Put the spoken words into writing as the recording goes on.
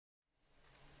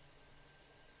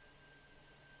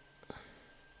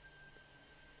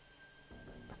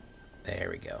There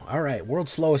we go. All right,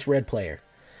 world's slowest red player.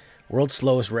 World's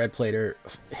slowest red player,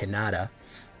 Hinata,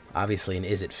 obviously an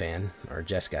Izzet fan, or a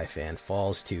Jeskai fan,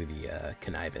 falls to the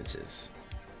connivances.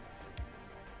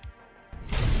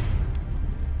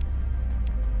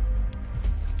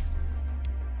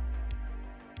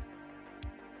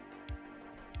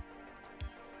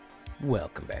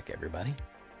 Welcome back, everybody,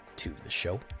 to the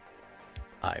show.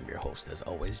 I'm your host, as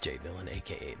always, J Villain,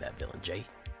 aka That Villain J.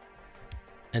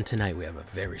 And tonight we have a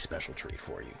very special treat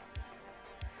for you.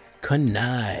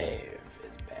 Connive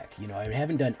is back. You know, I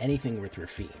haven't done anything with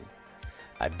Raffine.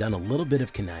 I've done a little bit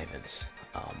of connivance,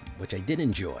 which I did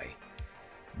enjoy.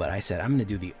 But I said I'm going to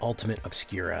do the ultimate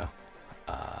Obscura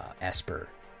Esper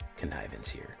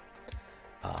connivance here.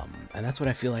 And that's what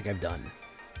I feel like I've done.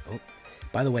 Oh,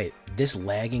 by the way, this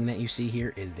lagging that you see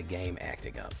here is the game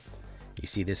acting up. You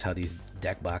see this, how these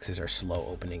deck boxes are slow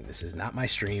opening. This is not my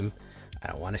stream. I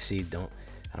don't want to see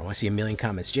a million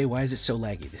comments. Jay, why is it so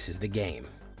laggy? This is the game.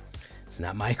 It's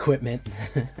not my equipment.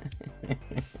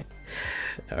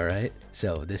 All right.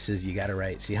 So this is, you got it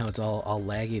right. See how it's all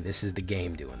laggy? This is the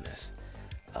game doing this.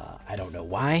 I don't know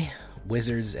why.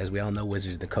 Wizards, as we all know,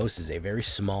 Wizards of the Coast is a very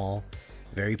small,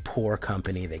 very poor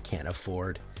company. They can't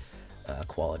afford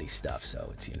quality stuff, so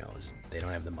it's, you know, they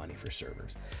don't have the money for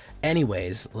servers.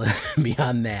 Anyways,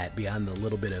 beyond that, beyond the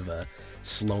little bit of a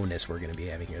slowness we're going to be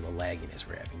having here, the lagginess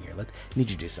we're having here, I need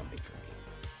you to do something for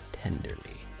me.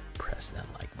 Tenderly press that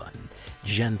like button,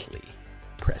 gently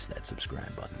press that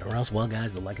subscribe button, or else, well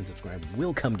guys, the like and subscribe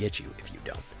will come get you if you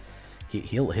don't.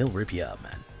 He'll rip you up,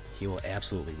 man. He will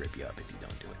absolutely rip you up if you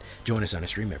don't do it. Join us on a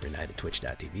stream every night at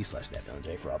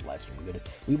twitch.tv/thatvillainj for all the live streaming goodness.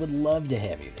 We would love to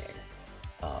have you there.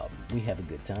 We have a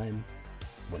good time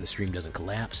when the stream doesn't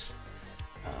collapse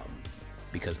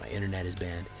because my internet is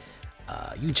bad.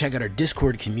 You can check out our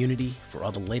Discord community for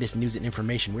all the latest news and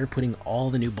information. We're putting all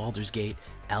the new Baldur's Gate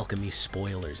Alchemy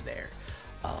spoilers there.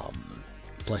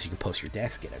 Plus, you can post your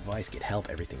decks, get advice, get help,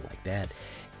 everything like that.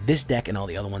 This deck and all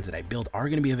the other ones that I build are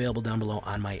going to be available down below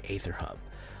on my AetherHub.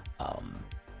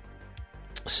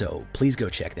 So please go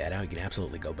check that out. You can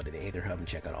absolutely go to the AetherHub and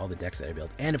check out all the decks that I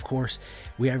built. And of course,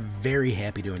 we are very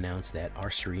happy to announce that our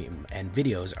stream and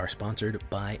videos are sponsored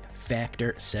by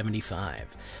Factor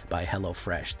 75 by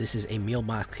HelloFresh. This is a meal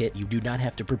box kit. You do not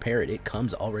have to prepare it. It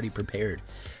comes already prepared.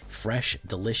 Fresh,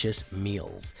 delicious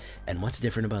meals. And what's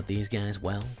different about these guys?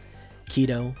 Well,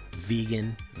 keto,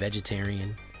 vegan,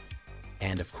 vegetarian,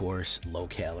 and of course, low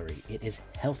calorie. It is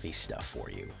healthy stuff for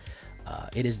you.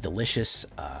 It is delicious.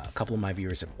 A couple of my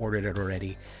viewers have ordered it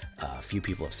already. A few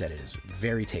people have said it is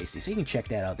very tasty. So you can check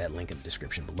that out, that link in the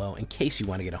description below, in case you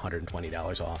want to get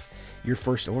 $120 off your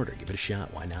first order. Give it a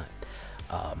shot. Why not?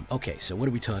 Okay, so what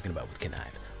are we talking about with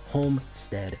Connive?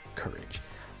 Homestead Courage.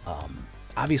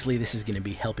 Obviously, this is going to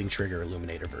be helping trigger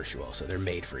Illuminator Virtuoso. They're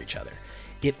made for each other.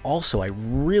 It also, I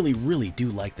really, really do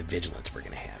like the vigilance we're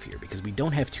going to have here, because we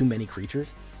don't have too many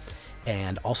creatures.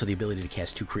 And also the ability to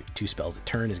cast two spells a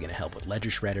turn is going to help with Ledger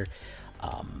Shredder.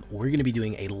 We're going to be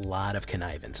doing a lot of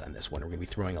connivance on this one. We're going to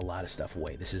be throwing a lot of stuff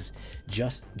away. This is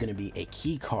just going to be a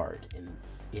key card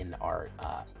in our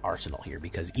arsenal here,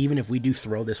 because even if we do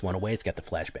throw this one away, it's got the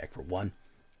flashback for one.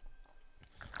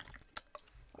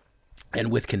 And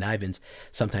with connivance,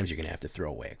 sometimes you're going to have to throw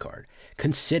away a card.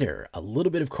 Consider a little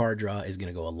bit of card draw is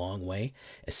going to go a long way,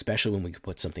 especially when we could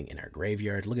put something in our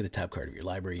graveyard. Look at the top card of your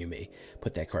library. You may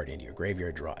put that card into your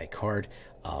graveyard, draw a card.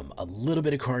 A little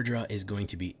bit of card draw is going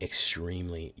to be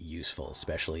extremely useful,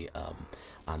 especially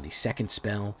on the second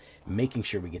spell, making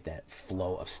sure we get that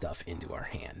flow of stuff into our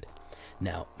hand.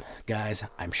 Now, guys,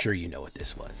 I'm sure you know what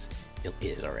this was. It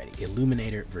is already.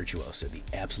 Illuminator Virtuoso, the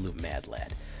absolute mad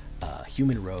lad.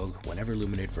 Human rogue, whenever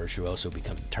Illuminator Virtuoso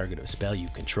becomes the target of a spell you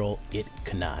control, it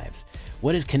connives.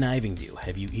 What does conniving do?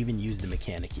 Have you even used the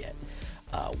mechanic yet?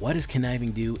 What does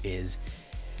conniving do is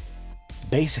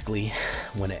basically,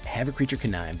 when have a creature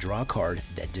connive, draw a card,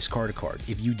 then discard a card.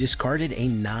 If you discarded a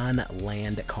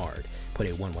non-land card, put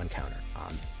a 1/1 counter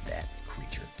on that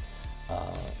creature.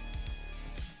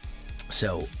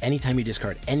 So anytime you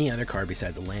discard any other card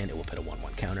besides a land, it will put a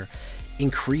 1/1 counter.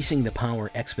 Increasing the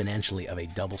power exponentially of a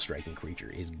double striking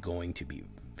creature is going to be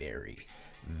very,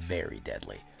 very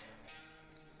deadly.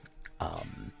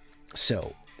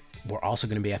 So we're also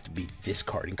going to have to be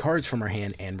discarding cards from our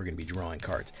hand, and we're going to be drawing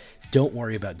cards. Don't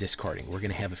worry about discarding. We're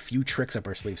going to have a few tricks up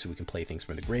our sleeve so we can play things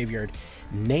from the graveyard,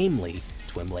 namely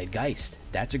Twinblade Geist.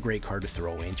 That's a great card to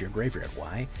throw away into your graveyard.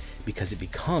 Why? Because it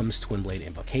becomes Twinblade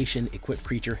Invocation. Equipped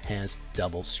creature has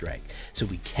double strike. So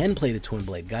we can play the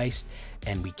Twinblade Geist,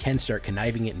 and we can start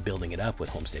conniving it and building it up with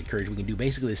Homestead Courage. We can do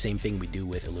basically the same thing we do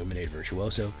with Illuminated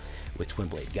Virtuoso with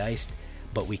Twinblade Geist.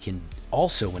 but we can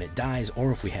also, when it dies,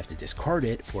 or if we have to discard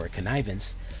it for a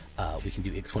connivance, we can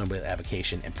do Twin Blade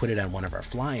Avocation and put it on one of our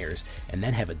flyers, and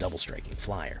then have a double striking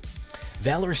flyer.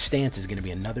 Valorous Stance is going to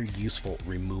be another useful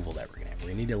removal that we're going to have.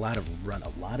 We're going to need run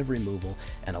a lot of removal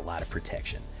and a lot of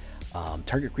protection.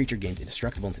 Target creature gains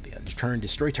indestructible until the end of turn.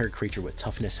 Destroy target creature with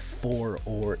toughness 4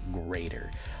 or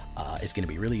greater. It's going to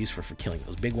be really useful for killing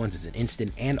those big ones as an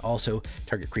instant, and also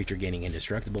target creature gaining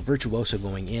indestructible. Virtuoso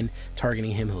going in,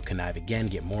 targeting him, he'll connive again,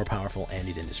 get more powerful, and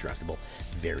he's indestructible.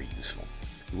 Very useful.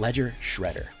 Ledger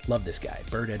Shredder. Love this guy.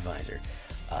 Bird Advisor.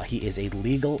 He is a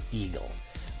legal eagle.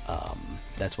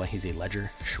 That's why he's a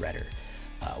Ledger Shredder.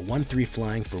 1/3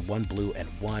 flying for 1 blue and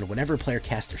 1. Whenever a player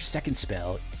casts their second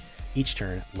spell each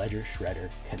turn, Ledger Shredder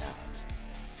connives.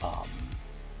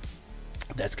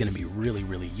 That's going to be really,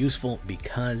 really useful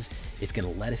because it's going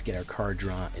to let us get our card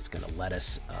draw. It's going to let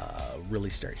us really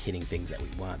start hitting things that we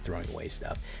want, throwing away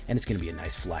stuff, and it's going to be a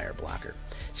nice flyer blocker.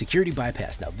 Security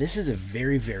Bypass. Now, this is a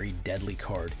very, very deadly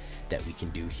card that we can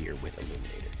do here with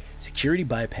Illuminator. Security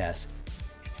Bypass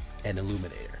and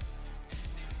Illuminator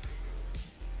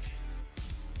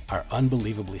are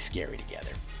unbelievably scary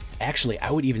together. Actually, I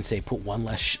would even say put one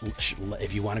less,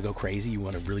 if you want to go crazy, you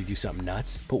want to really do something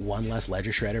nuts, put one less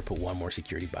Ledger Shredder, put one more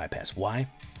Security Bypass. Why?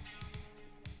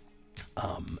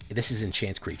 This is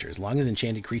Enchanted Creature. As long as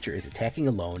Enchanted Creature is attacking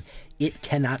alone, it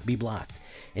cannot be blocked.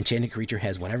 Enchanted Creature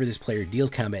has, whenever this player deals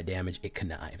combat damage, it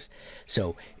connives.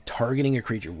 So targeting a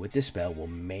creature with this spell will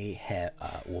make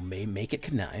it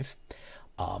connive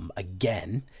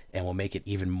again, and will make it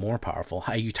even more powerful.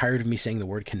 Are you tired of me saying the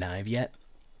word connive yet?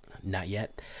 Not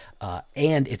yet.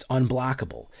 And it's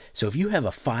unblockable. So if you have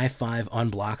a 5/5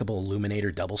 unblockable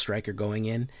Illuminator double striker going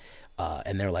in,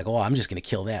 and they're like, oh, I'm just going to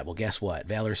kill that. Well, guess what?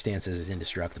 Valorous Stance is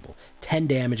indestructible. 10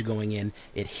 damage going in.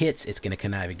 It hits. It's going to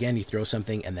connive again. You throw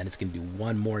something, and then it's going to do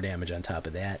 1 more damage on top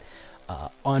of that.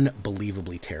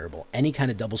 Unbelievably terrible. Any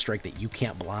kind of double strike that you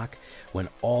can't block, when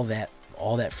all that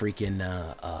freaking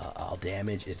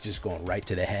damage is just going right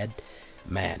to the head,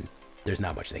 man, there's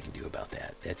not much they can do about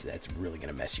that. That's really going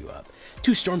to mess you up.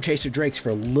 2 Storm Chaser Drakes for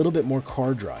a little bit more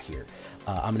card draw here.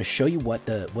 I'm going to show you what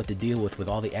the deal with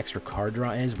all the extra card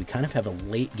draw is. We kind of have a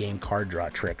late game card draw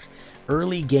tricks.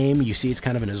 Early game, you see it's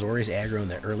kind of an Azorius aggro in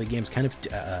the early game. It's kind of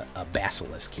a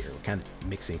Basilisk here. We're kind of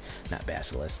mixing, not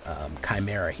Basilisk,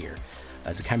 Chimera here.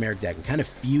 It's a Chimeric deck. We kind of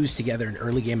fuse together an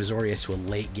early game Azorius to a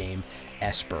late game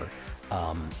Esper.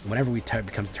 Whenever we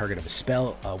become the target of a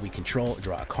spell we control,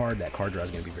 draw a card. That card draw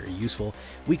is going to be very useful.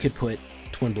 We could put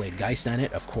Twin Blade Geist on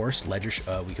it, of course. Ledger,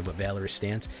 we could put Valorous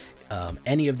Stance.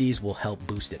 Any of these will help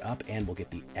boost it up, and we'll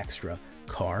get the extra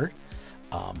card,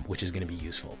 which is going to be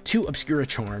useful. 2 Obscura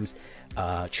Charms.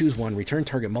 Choose one. Return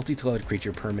target multicolored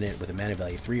creature permanent with a mana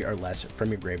value 3 or less from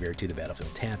your graveyard to the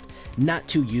battlefield tapped. Not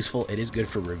too useful. It is good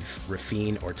for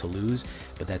Raffine or Toluz,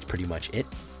 but that's pretty much it.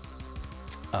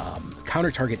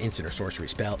 Counter target instant or sorcery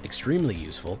spell, extremely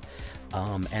useful.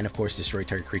 And of course, destroy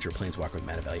target creature or planeswalker with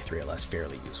mana value 3 or less,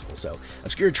 fairly useful. So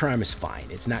Obscura Charm is fine.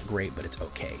 It's not great, but it's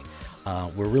okay.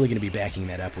 We're really going to be backing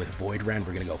that up with Void Rend.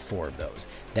 We're going to go 4 of those.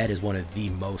 That is one of the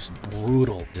most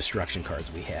brutal destruction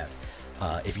cards we have.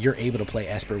 If you're able to play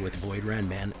Esper with Void Rend,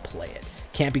 man, play it.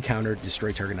 Can't be countered,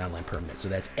 destroy target online permanent. So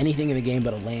that's anything in the game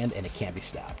but a land, and it can't be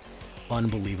stopped.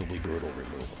 Unbelievably brutal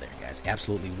removal there, guys.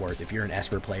 Absolutely worth. If you're an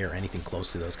Esper player or anything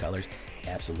close to those colors,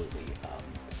 absolutely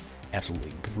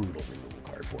brutal removal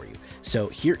card for you. So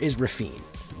here is Raffine.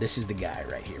 This is the guy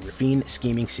right here. Raffine,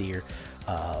 Scheming Seer,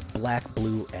 black,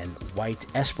 blue, and white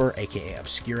Esper, aka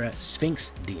Obscura,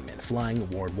 Sphinx Demon, flying,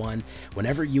 ward 1.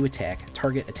 Whenever you attack,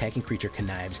 target attacking creature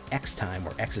connives X time,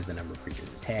 where X is the number of creatures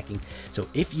attacking. So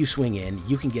if you swing in,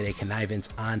 you can get a connivance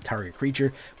on target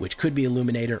creature, which could be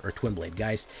Illuminator or Twin Blade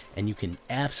Geist, and you can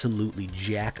absolutely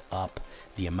jack up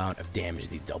the amount of damage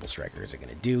these double strikers are going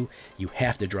to do. You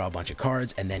have to draw a bunch of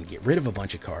cards and then get rid of a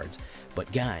bunch of cards.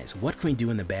 But guys, what can we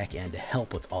do in the back end to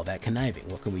help with all that conniving?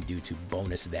 What can we do to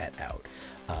bonus that out?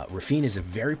 Raffine is a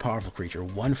very powerful creature,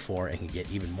 1/4, and can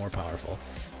get even more powerful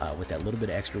with that little bit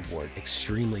of extra ward.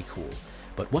 Extremely cool.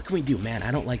 But what can we do? Man,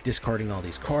 I don't like discarding all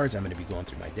these cards. I'm going to be going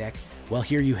through my deck. Well,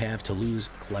 here you have Toluz,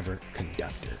 Clever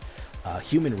Conductor.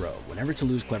 Human Rogue. Whenever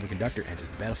Toluz, Clever Conductor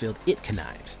enters the battlefield, it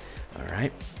connives. All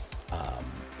right.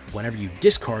 Whenever you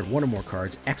discard 1 or more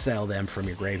cards, exile them from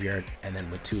your graveyard, and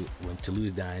then when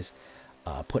Toluz dies,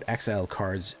 put exiled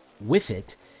cards with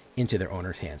it into their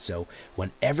owner's hands. So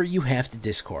whenever you have to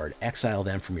discard, exile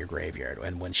them from your graveyard,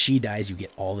 and when she dies, you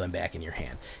get all of them back in your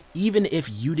hand. Even if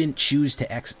you didn't choose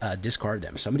to discard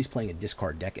them, if somebody's playing a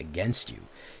discard deck against you,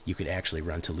 you could actually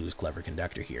run Toluz, Clever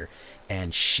Conductor here,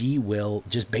 and she will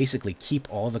just basically keep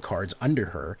all the cards under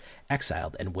her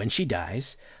exiled, and when she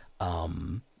dies,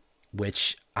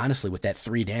 which honestly, with that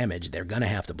 3 damage, they're gonna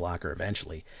have to block her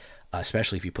eventually.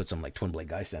 Especially if you put some like Twin Blade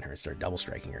Geist on her and start double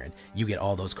striking her, and you get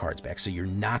all those cards back. So you're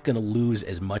not gonna lose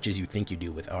as much as you think you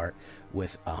do with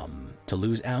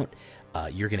Toluz out.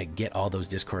 You're gonna get all those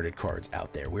discarded cards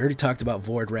out there. We already talked about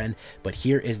Void Rend, but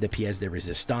here is the pièce de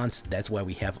résistance. That's why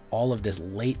we have all of this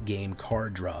late game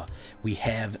card draw. We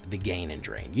have the Gain and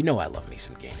Drain. You know I love me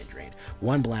some Gain and Drain.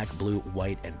 1 black, blue,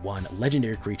 white, and 1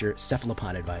 legendary creature,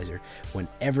 Cephalopod Advisor.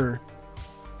 Whenever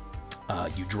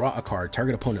you draw a card,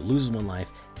 target opponent loses 1 life,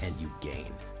 and you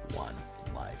gain 1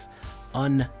 life.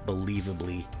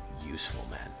 Unbelievably useful,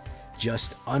 man.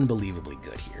 Just unbelievably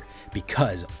good here,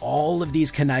 because all of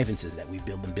these connivances that we've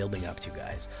been building up to,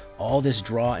 guys, all this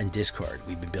draw and discard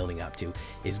we've been building up to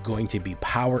is going to be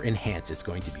power enhanced. It's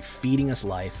going to be feeding us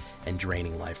life and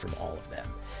draining life from all of them.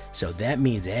 So that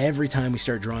means every time we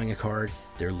start drawing a card,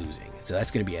 they're losing. So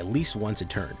that's going to be at least once a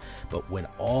turn. But when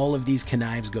all of these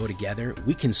connives go together,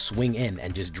 we can swing in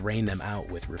and just drain them out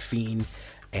with Raffine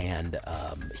and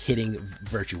hitting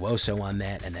Virtuoso on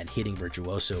that, and then hitting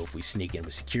Virtuoso if we sneak in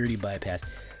with security bypass.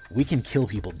 We can kill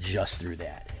people just through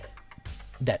that.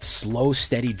 That slow,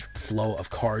 steady flow of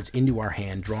cards into our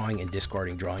hand, drawing and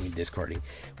discarding,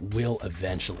 will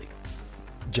eventually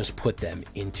just put them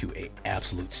into a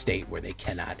absolute state where they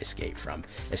cannot escape from,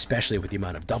 especially with the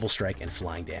amount of double strike and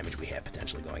flying damage we have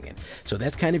potentially going in. So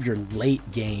that's kind of your late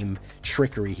game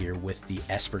trickery here with the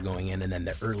Esper going in, and then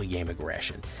the early game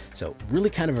aggression. So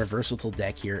really kind of a versatile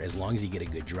deck here, as long as you get a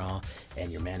good draw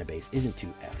and your mana base isn't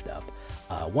too effed up.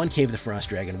 1 Cave of the Frost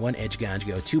Dragon, 1 Edge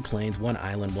Ganjigo, 2 Plains, 1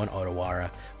 Island, 1 Otawara,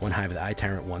 1 Hive of the Eye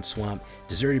Tyrant, 1 Swamp,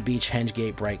 Deserted Beach,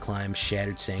 Hengegate, Brightclimb,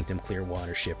 Shattered Sanctum,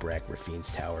 Clearwater, Shipwreck,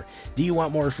 Raffine's Tower. Do you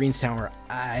want more Raffine's Tower?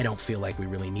 I don't feel like we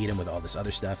really need them with all this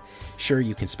other stuff. Sure,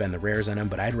 you can spend the rares on them,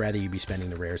 but I'd rather you be spending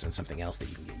the rares on something else that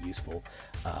you can get useful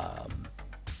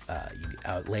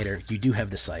out later. You do have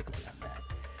the cycling on that.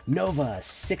 Nova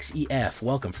 6EF,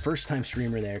 welcome. First time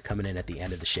streamer there, coming in at the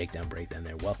end of the shakedown breakdown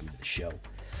there. Welcome to the show.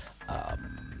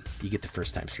 You get the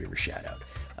first time streamer shout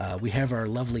out. We have our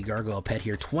lovely gargoyle pet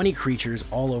here. 20 creatures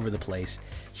all over the place.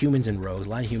 Humans and rogues. A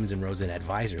lot of humans and rogues and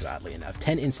advisors, oddly enough.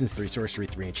 10 instants, 3 sorcery,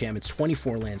 3 enchantments,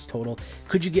 24 lands total.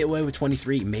 Could you get away with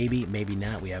 23? Maybe, maybe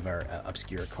not. We have our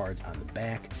Obscura cards on the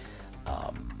back.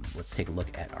 Let's take a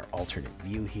look at our alternate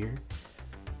view here.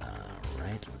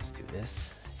 Alright, let's do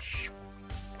this.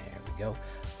 There we go.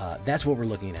 That's what we're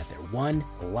looking at there. 1,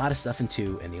 a lot of stuff in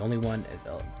 2, and the only one,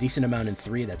 a decent amount in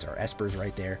 3, that's our Espers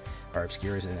right there, our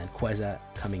Obscuras, and then Queza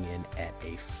coming in at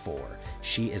a 4.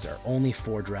 She is our only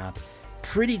 4-drop.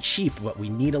 Pretty cheap, but we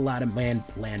need a lot of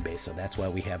land base, so that's why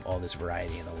we have all this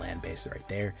variety in the land base right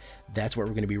there. That's what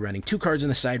we're going to be running. 2 cards on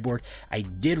the sideboard. I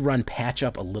did run Patch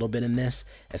Up a little bit in this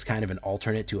as kind of an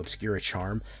alternate to Obscura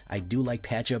Charm. I do like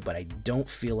Patch Up, but I don't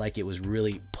feel like it was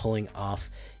really pulling off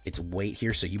its weight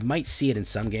here, so you might see it in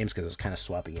some games because I was kind of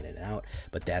swapping it in and out,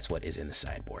 but that's what is in the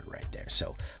sideboard right there.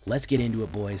 So let's get into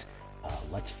it, boys.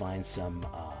 Let's find some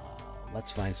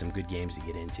good games to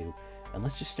get into, and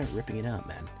let's just start ripping it out,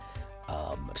 man.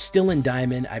 Still in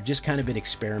Diamond. I've just kind of been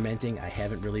experimenting. I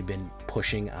haven't really been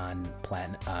pushing on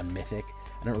Mythic.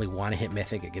 I don't really want to hit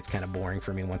Mythic. It gets kind of boring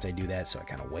for me once I do that, so I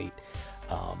kind of wait.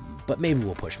 But maybe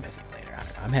we'll push Mythic later. I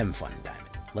don't know. I'm having fun in Diamond.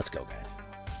 Let's go, guys.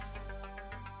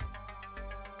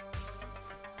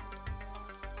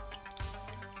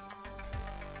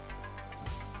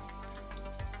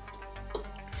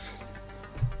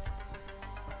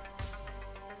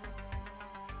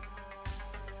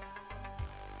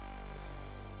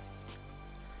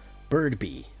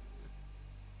 Birdbee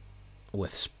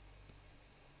with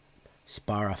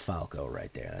Sparafalco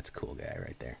right there. That's a cool guy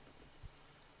right there.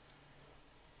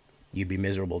 You'd be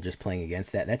miserable just playing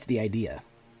against that. That's the idea.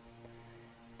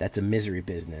 That's a misery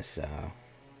business.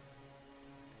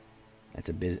 That's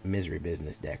a misery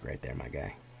business deck right there, my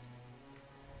guy.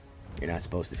 You're not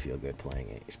supposed to feel good playing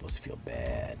it. You're supposed to feel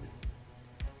bad.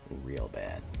 Real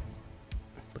bad.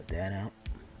 Put that out.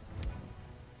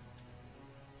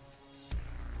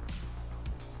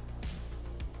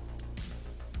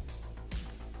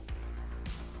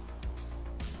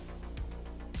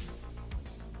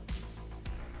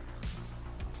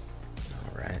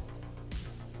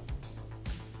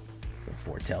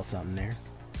 Foretell something there.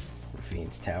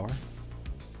 Raffine's Tower.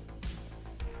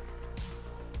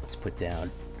 Let's put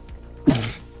down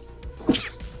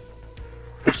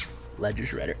Ledger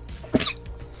Shredder.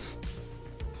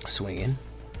 Swing in.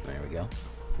 There we go.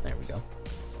 There we go.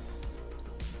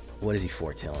 What is he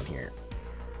foretelling here?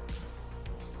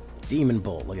 Demon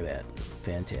Bolt. Look at that.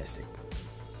 Fantastic.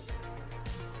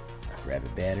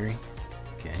 Rapid Battery.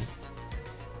 Okay.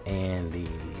 And the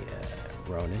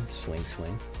Ronin. Swing,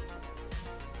 swing.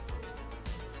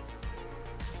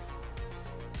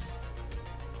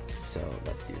 So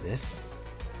let's do this.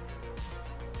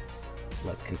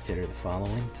 Let's consider the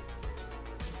following.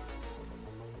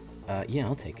 Yeah,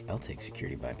 I'll take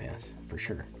security bypass for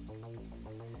sure.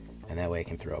 And that way I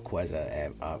can throw a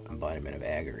Queza embodiment of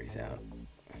Agonies out.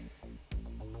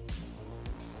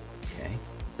 Okay.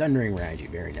 Thundering Raiji,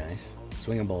 very nice.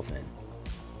 Swing them both in.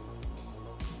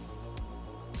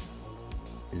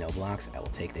 No blocks, I will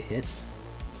take the hits.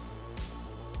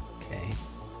 Okay,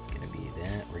 it's gonna be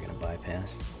that. We're gonna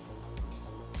bypass.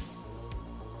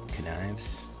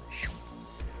 Connives.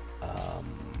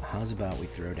 How's about we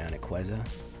throw down a Queza?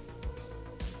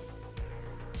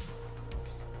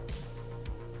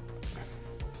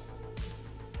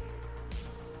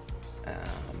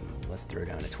 Let's throw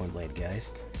down a Twin Blade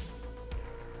Geist.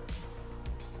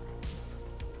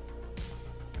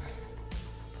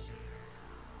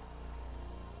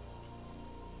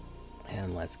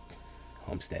 And let's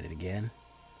homestead it again.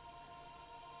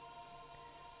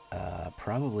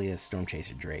 Probably a Storm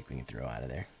Chaser Drake we can throw out of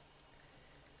there.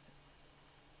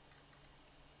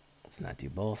 Let's not do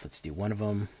both. Let's do one of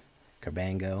them.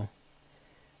 Carbango.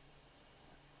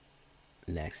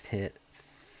 Next hit,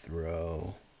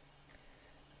 throw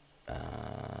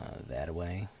that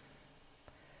away.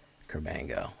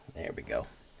 Carbango. There we go.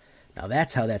 Now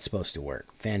that's how that's supposed to work.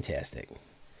 Fantastic.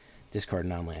 Discard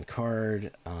non-land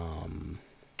card.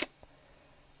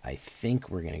 I think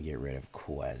we're going to get rid of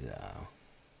Queza.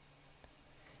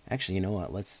 Actually, you know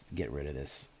what? Let's get rid of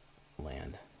this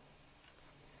land.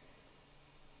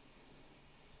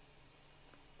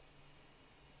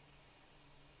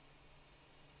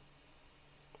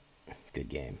 Good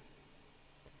game.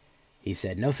 He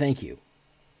said, no thank you.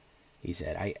 He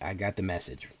said, I got the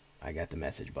message. I got the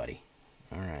message, buddy.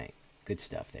 All right. Good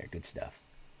stuff there. Good stuff.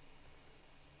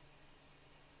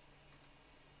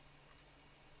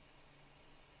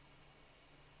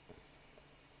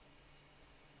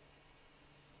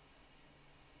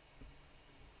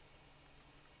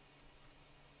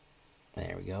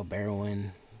 There we go.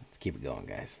 Barrowin. Let's keep it going,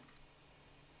 guys.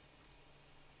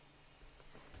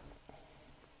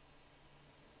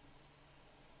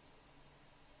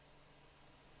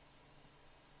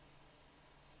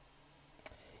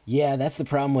 Yeah, that's the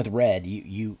problem with red.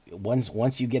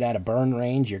 Once you get out of burn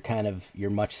range, you're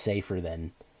much safer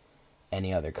than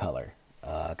any other color,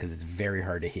 because it's very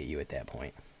hard to hit you at that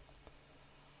point.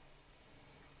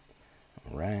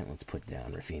 All right, let's put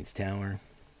down Raffine's Tower.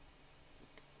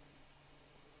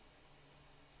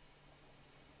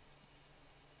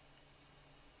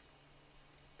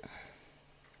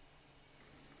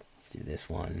 Let's do this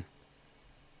one.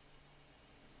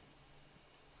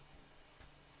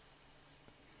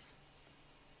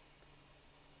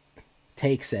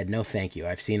 Take said, no thank you.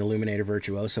 I've seen Illuminator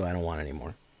Virtuoso. I don't want any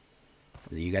more.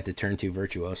 You got the turn 2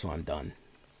 Virtuoso. I'm done.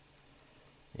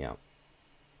 Yeah.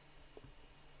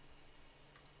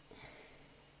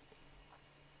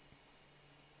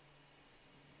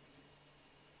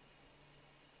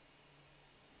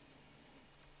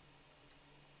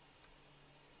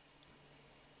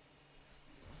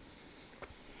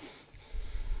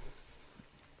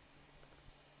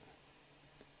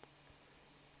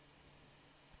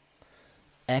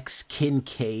 X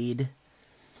Kincaid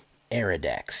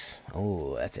Eridex.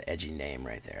 Oh, that's an edgy name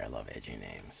right there. I love edgy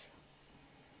names.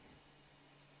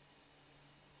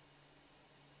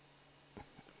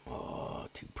 Oh,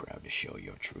 too proud to show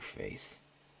your true face.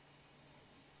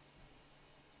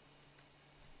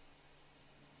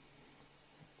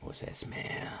 What's that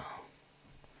smell?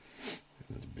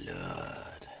 It's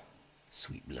blood.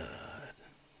 Sweet blood.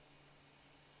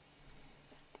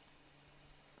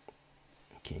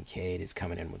 Kincaid is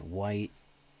coming in with white.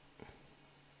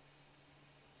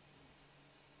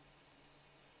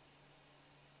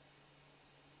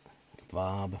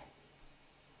 Vob.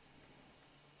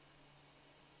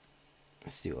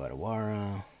 Let's do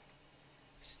Odawara.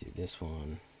 Let's do this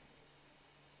one.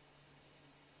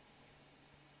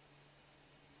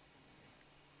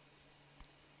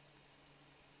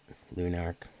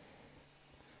 Lunark.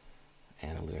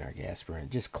 And a Lunark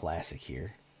Aspirant. Just classic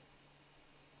here.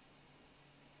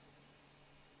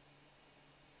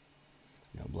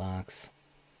 No blocks.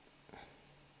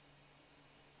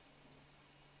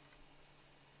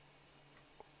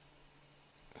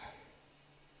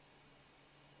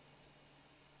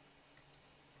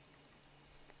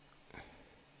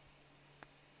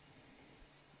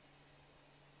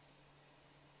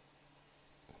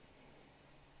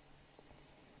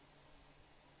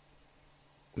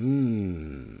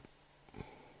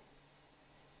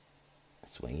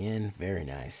 Swing in, very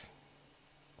nice.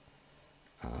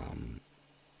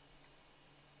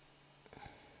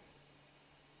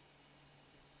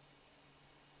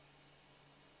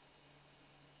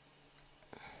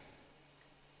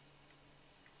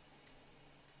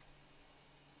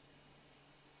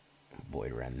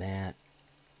 Void Rend that.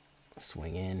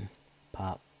 Swing in.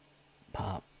 Pop.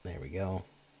 Pop. There we go.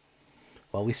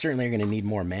 Well, we certainly are going to need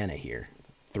more mana here.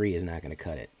 3 is not going to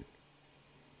cut it.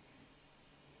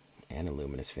 And a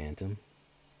Luminous Phantom.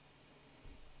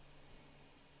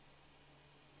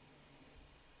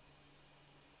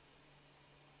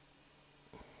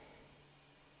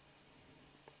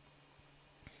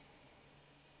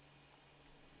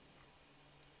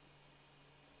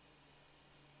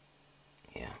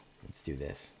 Yeah, let's do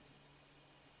this.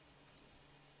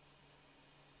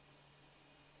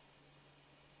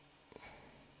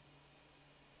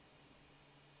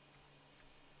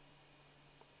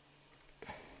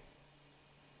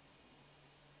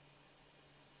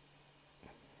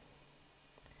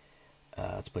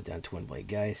 Let's put down Twin Blade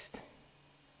Geist.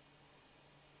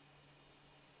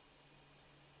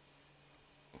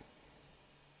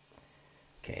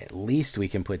 Okay, at least we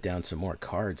can put down some more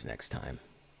cards next time.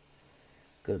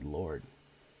 Good lord.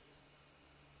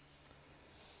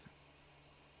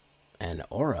 And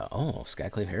Aura. Oh,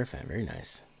 Skyclave Hierophant. Very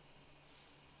nice.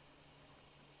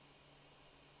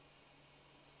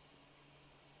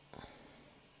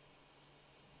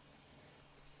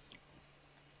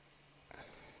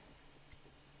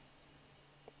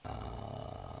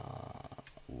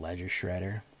 Ledger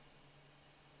Shredder.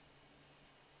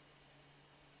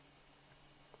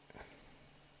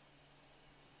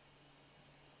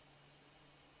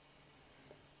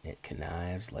 It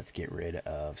connives. Let's get rid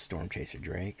of Storm Chaser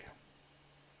Drake.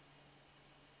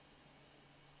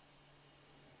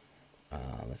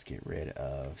 Let's get rid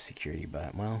of security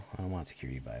bypass. Well, I don't want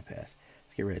security bypass.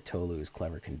 Let's get rid of Toluz,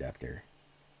 Clever Conductor.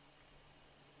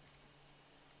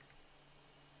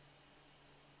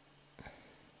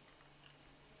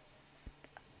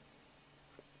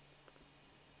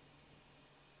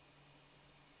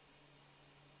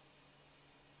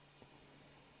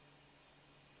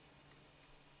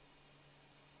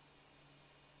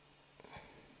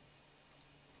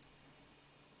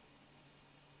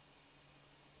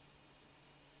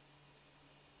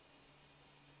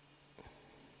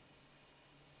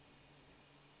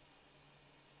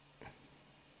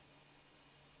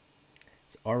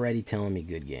 It's already telling me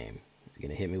good game. He's going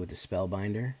to hit me with the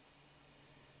Spellbinder.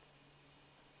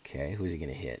 Okay, who's he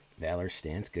going to hit? Valorous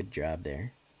Stance, good job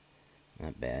there.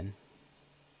 Not bad.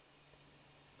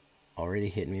 Already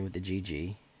hitting me with the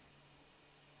GG.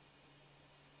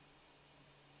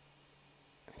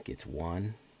 Gets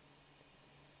 1.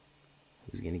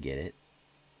 Who's going to get it?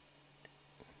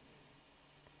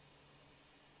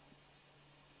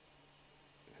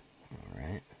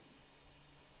 Alright.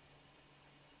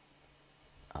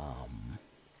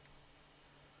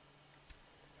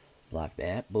 Block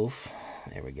that. Boof.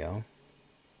 There we go.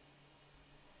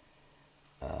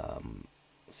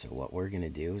 So what we're going to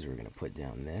do is we're going to put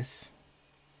down this.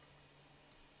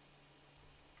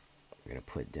 We're going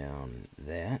to put down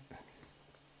that.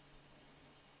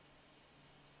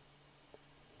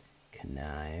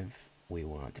 Connive. We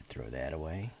want to throw that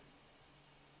away.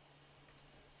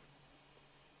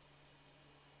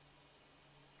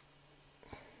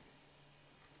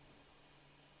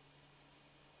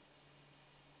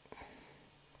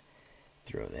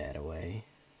 Throw that away.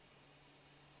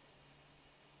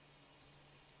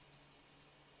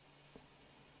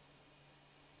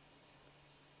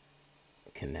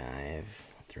 Connive.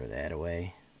 Throw that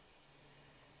away.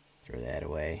 Throw that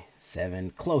away. 7.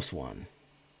 Close one.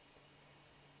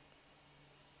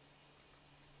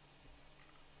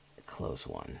 Close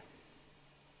one.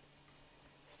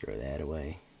 Let's throw that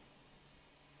away.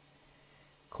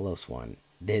 Close one.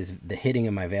 The hitting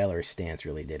of my Valorous Stance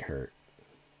really did hurt.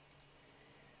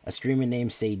 A streamer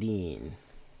named Sadine.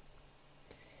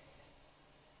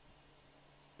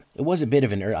 It was a bit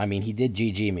of an... I mean, he did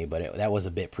GG me, but that was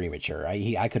a bit premature.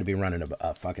 I could have been running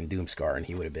a fucking Doomscar, and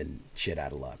he would have been shit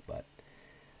out of luck, but...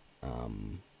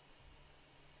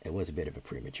 it was a bit of a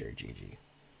premature GG.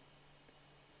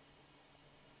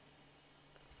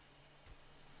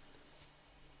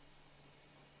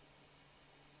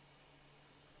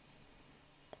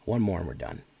 One more and we're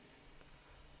done.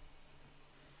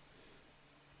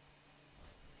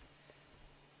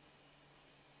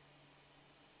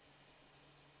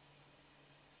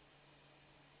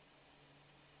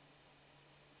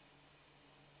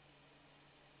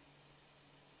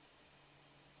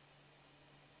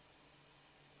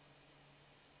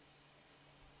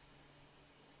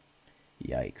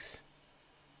 Yikes.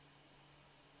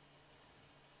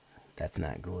 That's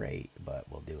not great, but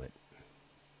we'll do it.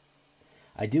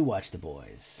 I do watch The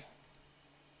Boys.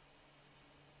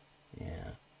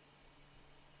 Yeah.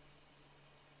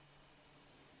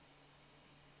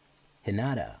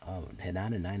 Hinata. Oh,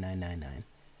 Hinata 9999.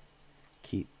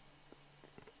 keep.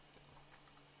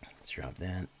 Let's drop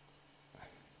that.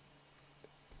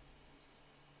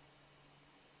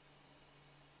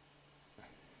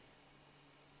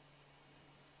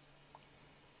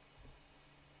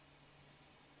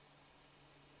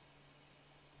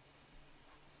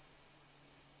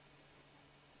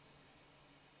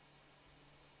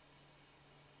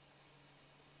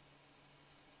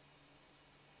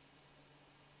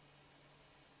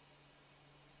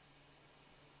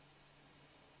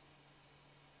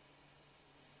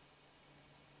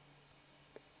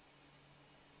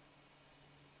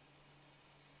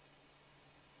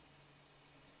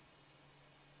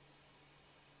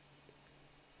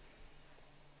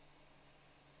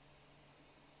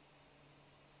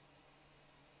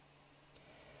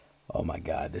 Oh my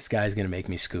god, this guy's gonna make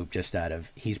me scoop just out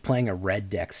of... He's playing a red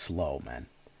deck slow, man.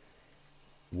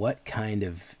 What kind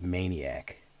of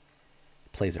maniac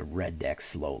plays a red deck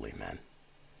slowly, man?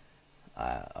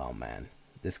 Oh man,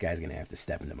 this guy's gonna have to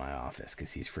step into my office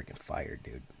because he's freaking fired,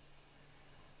 dude.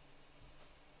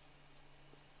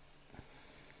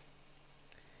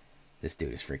 This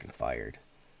dude is freaking fired.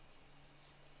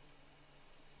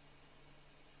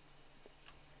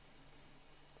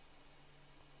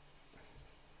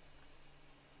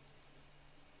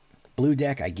 Blue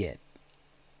deck, I get.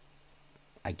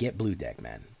 I get blue deck,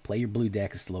 man. Play your blue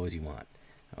deck as slow as you want.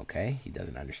 Okay? He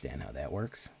doesn't understand how that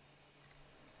works.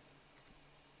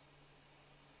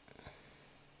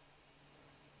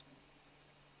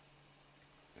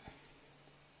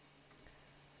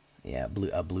 Yeah,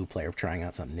 a blue player trying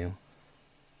out something new.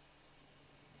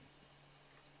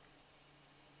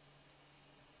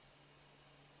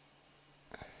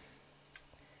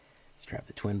 Let's trap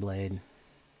the Twin Blade.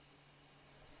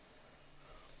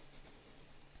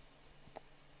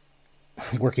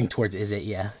 Working towards is it,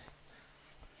 yeah.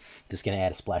 Just gonna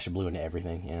add a splash of blue into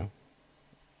everything, you know.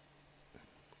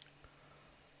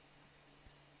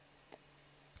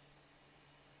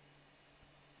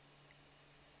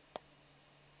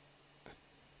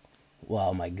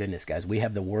 Well, my goodness, guys, we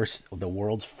have the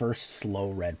world's first slow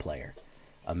red player.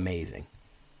 Amazing.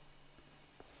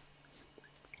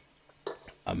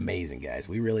 Amazing, guys.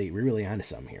 We're really onto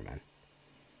something here, man.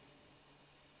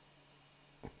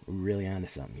 We're really onto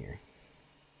something here.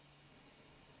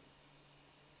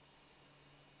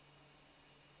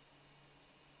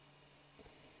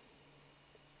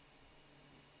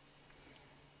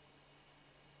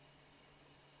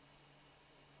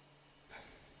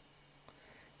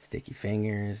 Sticky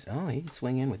fingers. Oh, he can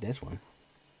swing in with this one.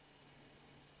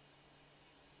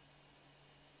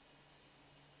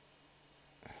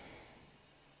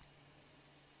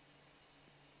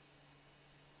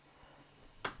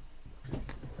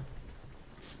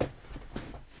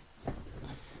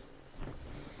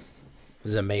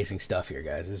 This is amazing stuff here,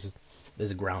 guys. This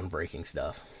is groundbreaking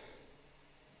stuff.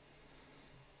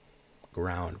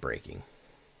 Groundbreaking.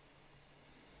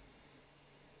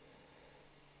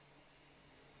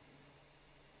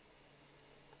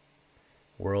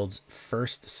 World's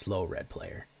first slow red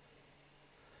player.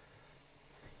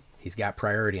 He's got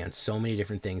priority on so many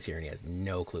different things here, and he has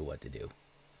no clue what to do.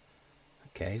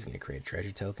 Okay, he's going to create a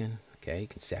treasure token. Okay, you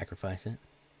can sacrifice it.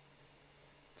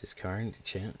 Discard.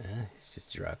 He's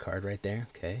just draw a card right there.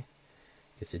 Okay.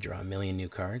 Gets to draw a million new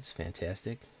cards.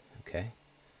 Fantastic. Okay.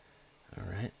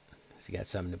 Alright. Has he got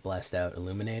something to blast out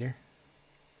Illuminator?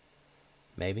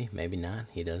 Maybe, maybe not.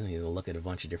 He doesn't. He's going to look at a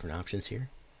bunch of different options here.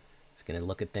 He's going to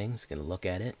look at things. He's going to look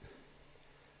at it.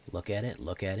 Look at it.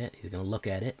 Look at it. He's going to look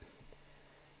at it.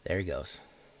 There he goes.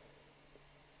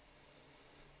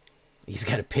 He's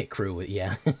got a pit crew with,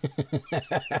 yeah.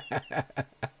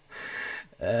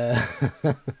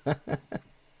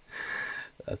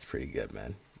 That's pretty good,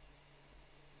 man.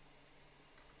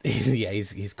 Yeah,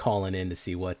 he's calling in to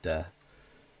see what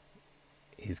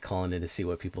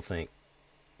people think.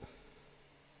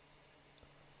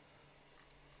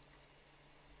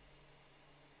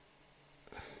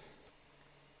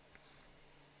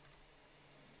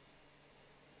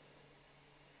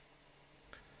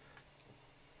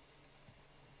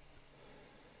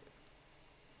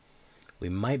 We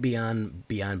might be on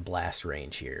beyond blast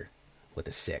range here with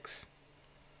a 6.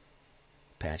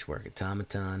 Patchwork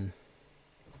Automaton.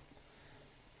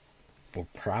 We're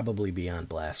probably beyond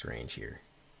blast range here.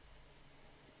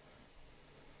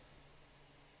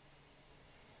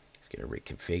 He's going to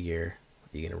reconfigure. Are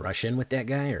you going to rush in with that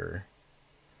guy, or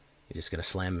you just going to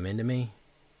slam him into me?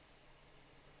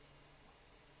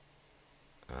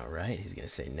 All right, he's going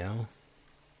to say no.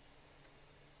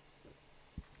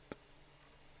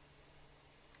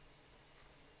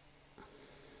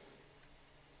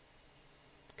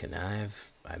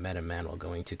 Connive. I met a man while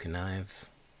going to Connive.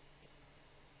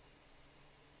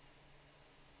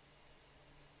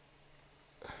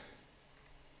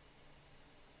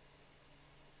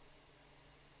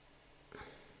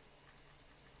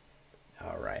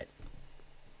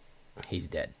 He's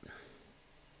dead.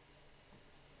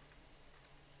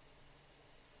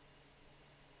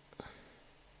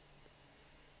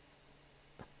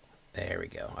 There we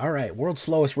go. All right, world's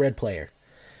slowest red player.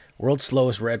 World's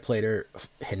slowest red player,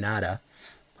 Hinata,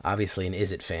 obviously an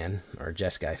Izzet fan, or a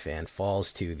Jeskai fan,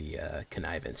 falls to the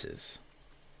connivances.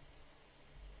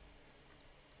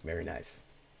 Very nice.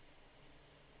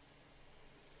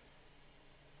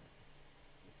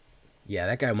 Yeah,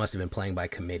 that guy must have been playing by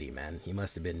committee, man. He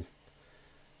must have been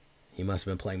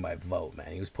playing by vote,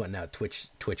 man. He was putting out Twitch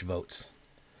votes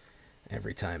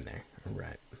every time there. All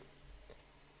right.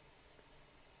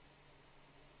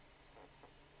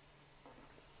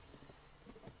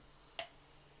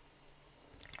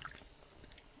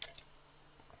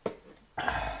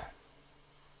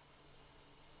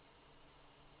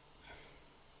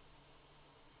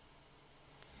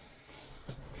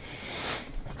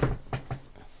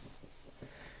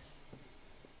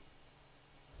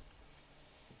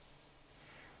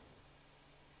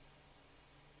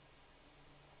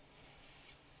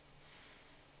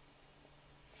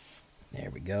 There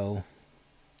we go.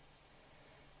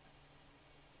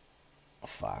 A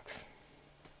fox.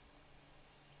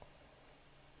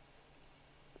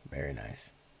 Very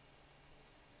nice.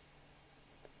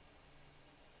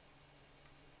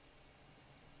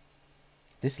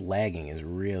 This lagging is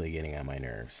really getting on my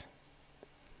nerves.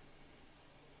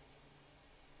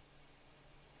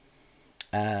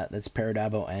 That's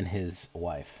Paradabo and his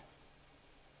wife.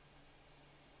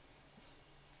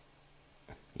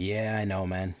 Yeah, I know,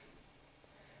 man.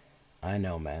 I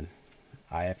know, man.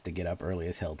 I have to get up early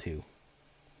as hell, too.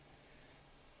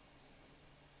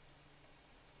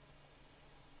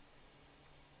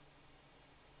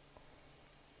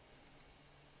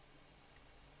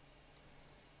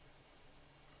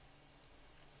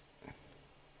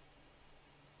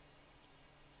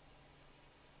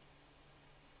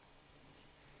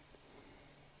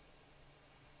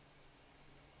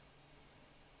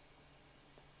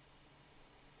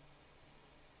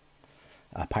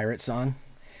 A pirate song.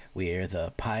 We're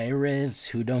the pirates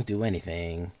who don't do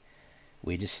anything.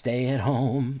 We just stay at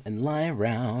home and lie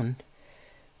around.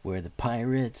 We're the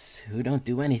pirates who don't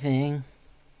do anything.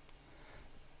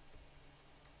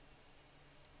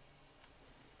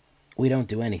 We don't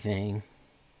do anything.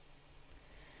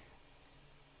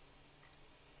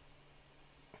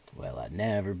 Well, I've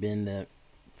never been to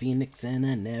Phoenix, and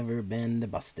I've never been to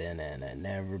Boston, and I've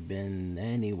never been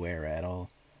anywhere at all.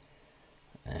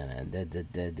 And I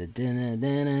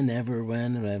never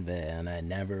went, and I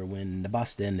never went to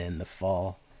Boston in the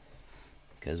fall.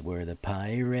 'Cause we're the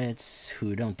pirates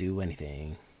who don't do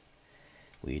anything.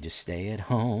 We just stay at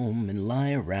home and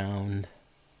lie around.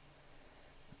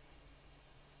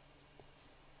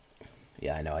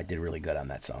 Yeah, I know, I did really good on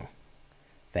that song.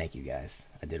 Thank you, guys.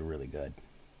 I did really good.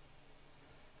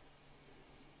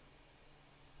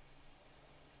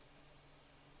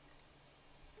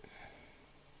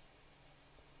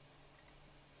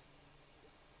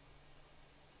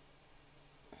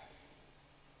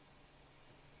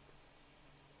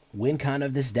 Win con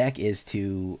of this deck is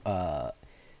to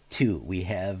 2. We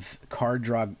have card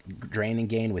draw, drain and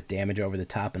gain with damage over the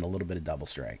top and a little bit of double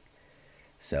strike.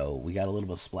 So we got a little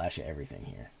bit of splash of everything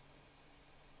here.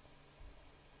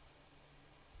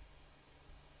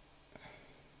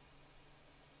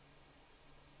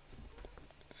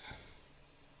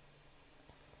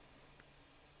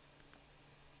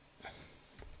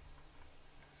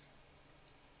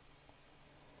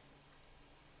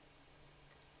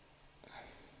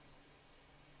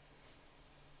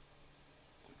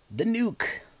 The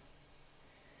nuke.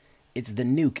 It's the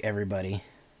nuke, everybody.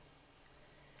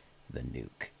 The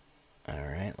nuke.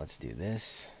 Alright, let's do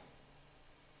this.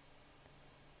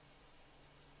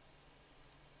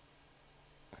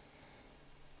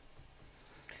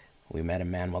 We met a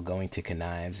man while going to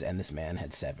Connives, and this man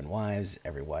had 7 wives.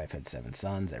 Every wife had 7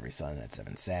 sons. Every son had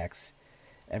 7 sacks.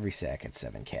 Every sack had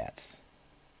 7 cats.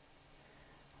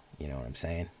 You know what I'm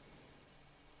saying?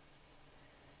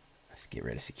 Let's get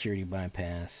rid of security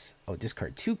bypass. Oh,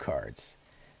 discard 2 cards.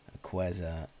 A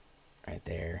Queza right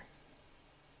there.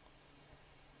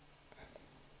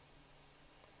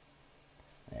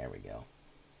 There we go.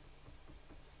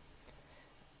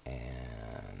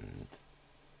 And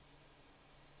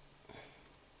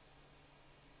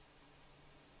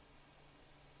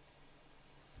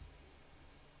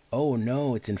oh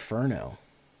no, it's Inferno.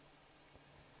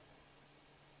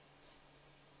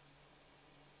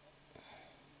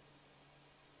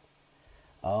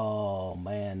 Oh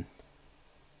man.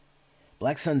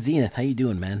 Black Sun Zenith, how you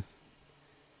doing, man?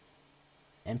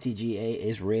 MTGA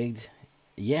is rigged.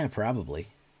 Yeah, probably.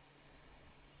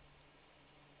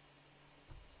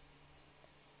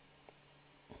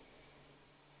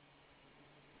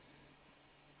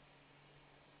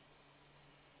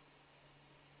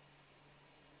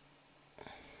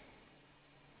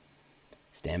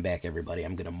 Stand back, everybody.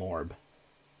 I'm gonna morb.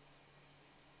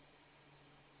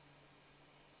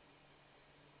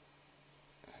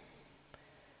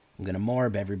 I'm gonna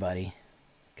morb, everybody.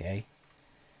 Okay?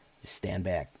 Just stand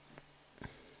back.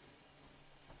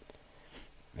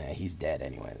 Nah, he's dead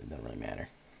anyway. It doesn't really matter.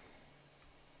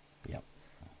 Yep.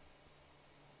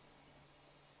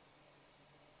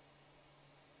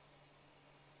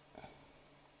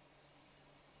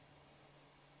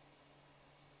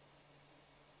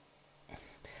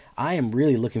 I am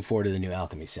really looking forward to the new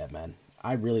alchemy set, man.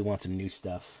 I really want some new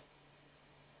stuff.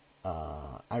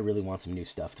 I really want some new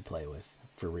stuff to play with,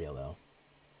 for real though.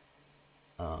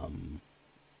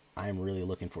 I'm really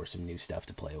looking for some new stuff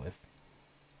to play with.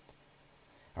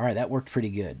 All right, that worked pretty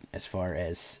good as far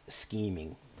as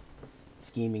scheming,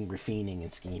 refining,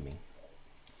 and scheming.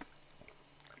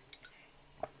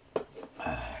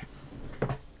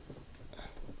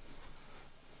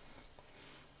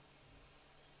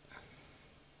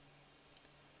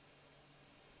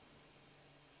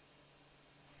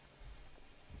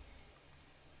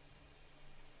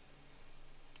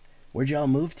 Where'd y'all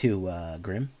move to,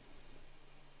 Grim?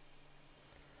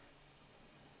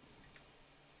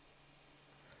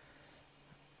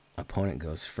 Opponent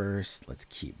goes first. Let's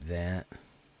keep that.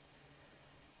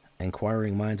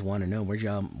 Inquiring minds want to know where'd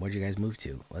you guys move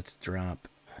to? Let's drop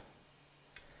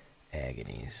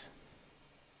Agonies.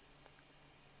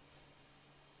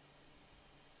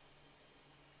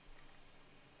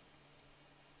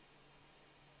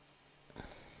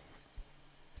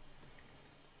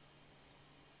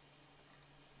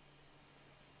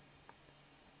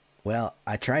 Well,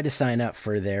 I tried to sign up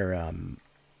for their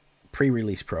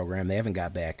pre-release program. They haven't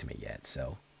got back to me yet,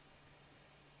 so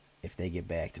if they get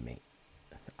back to me,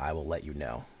 I will let you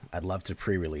know. I'd love to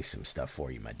pre-release some stuff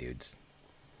for you, my dudes.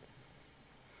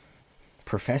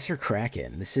 Professor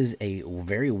Kraken. This is a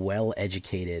very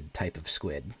well-educated type of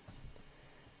squid.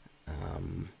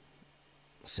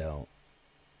 So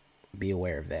be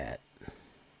aware of that.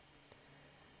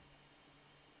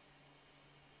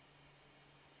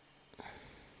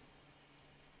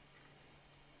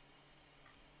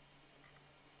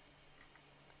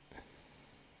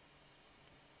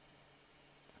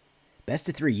 Best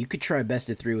of 3. You could try best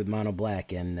of 3 with mono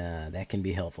black, and that can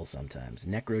be helpful sometimes.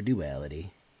 Necro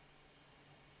duality.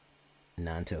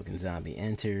 Non-token zombie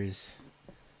enters.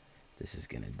 This is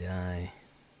gonna die.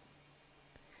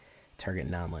 Target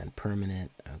non-land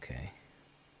permanent. Okay.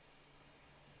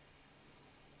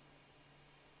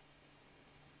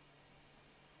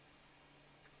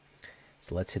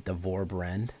 So let's hit the Void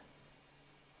Rend.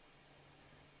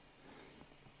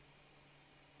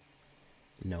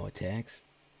 No attacks.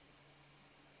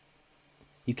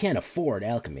 You can't afford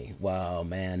alchemy. Wow,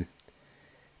 man.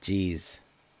 Jeez.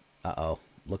 Uh-oh.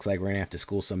 Looks like we're going to have to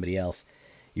school somebody else.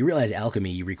 You realize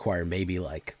alchemy, you require maybe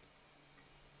like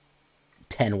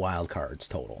 10 wild cards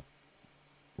total.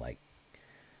 Like,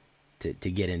 to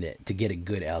get a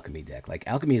good alchemy deck. Like,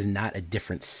 alchemy is not a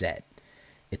different set.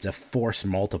 It's a force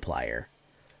multiplier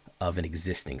of an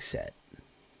existing set.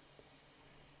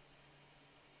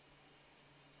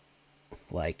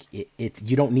 Like, it's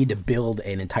you don't need to build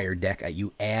an entire deck.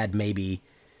 You add maybe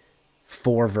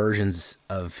 4 versions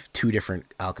of 2 different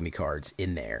alchemy cards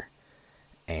in there,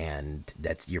 and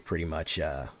that's you're pretty much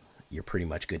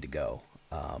good to go.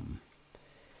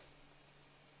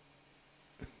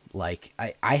 Like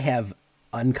I have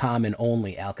uncommon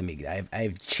only alchemy. I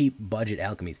have cheap budget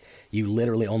alchemies. You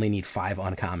literally only need 5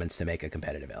 uncommons to make a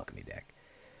competitive alchemy deck.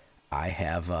 I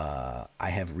have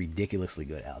ridiculously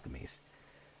good alchemies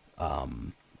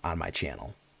on my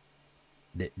channel.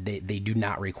 They do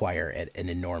not require an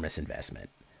enormous investment.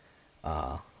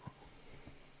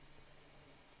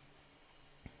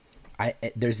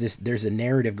 There's a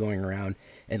narrative going around,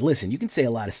 and listen, you can say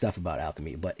a lot of stuff about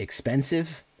alchemy, but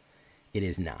expensive, it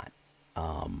is not.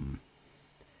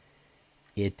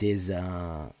 It is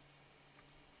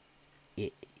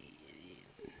it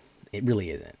really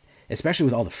isn't, especially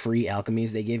with all the free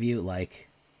alchemies they give you. Like,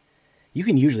 you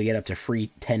can usually get up to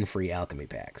 10 free alchemy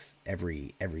packs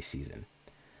every season.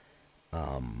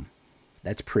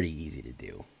 That's pretty easy to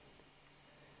do.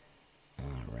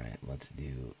 All right, let's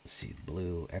do seed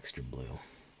blue, extra blue.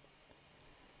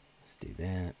 Let's do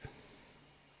that.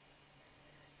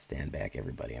 Stand back,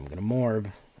 everybody. I'm gonna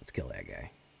morb. Let's kill that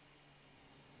guy.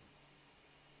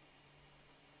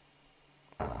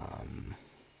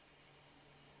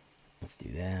 Let's do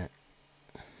that.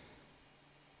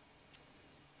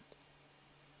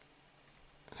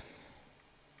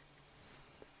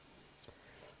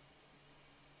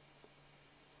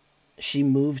 She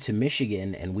moved to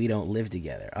Michigan and we don't live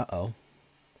together. Uh-oh.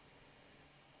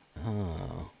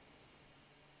 Oh.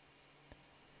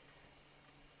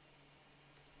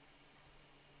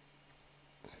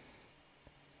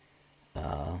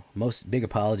 Most big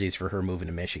apologies for her moving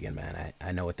to Michigan, man.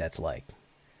 I know what that's like.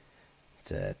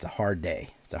 It's a hard day.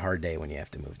 It's a hard day when you have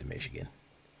to move to Michigan.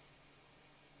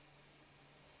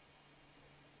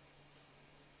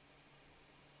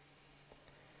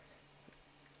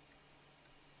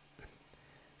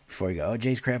 Before you go, oh,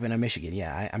 Jay's crapping on Michigan.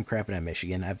 Yeah, I'm crapping on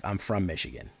Michigan. I'm from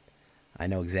Michigan. I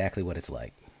know exactly what it's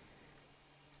like.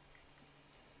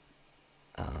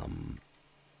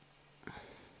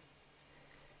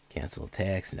 Cancel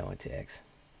attacks, no attacks.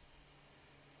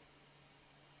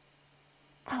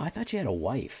 Oh, I thought you had a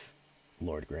wife,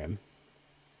 Lord Grim.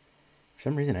 For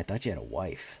some reason, I thought you had a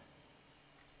wife.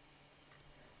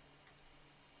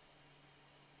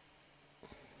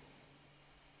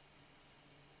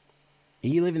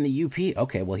 You live in the UP?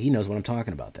 Okay, well, he knows what I'm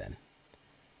talking about then.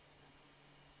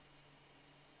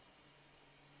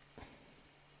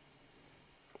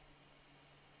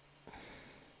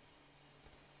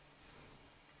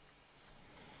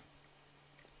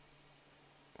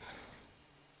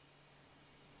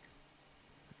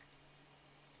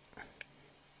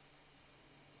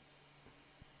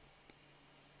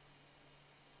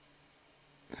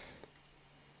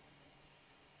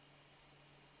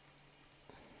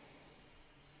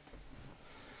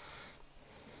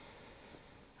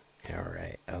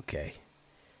 Okay.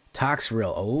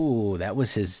 Toxrill. Oh, that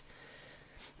was his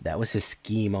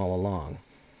scheme all along.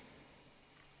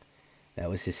 That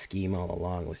was his scheme all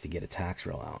along, was to get a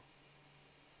Toxrill out.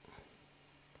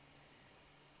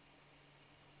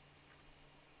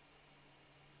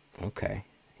 Okay.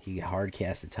 He hard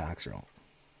cast the Toxrill.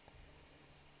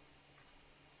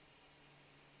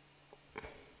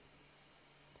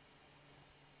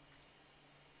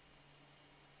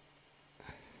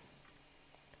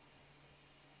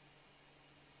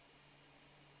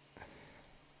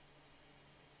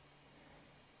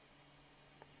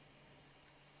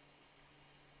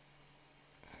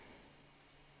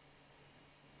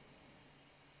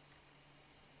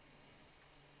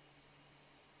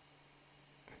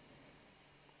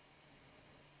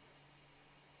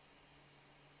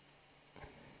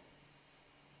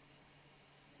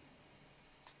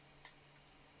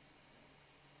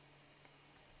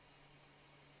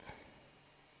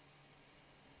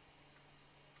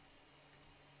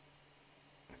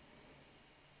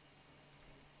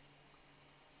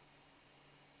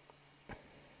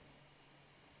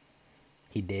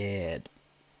 He did.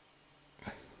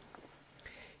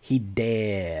 He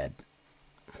did.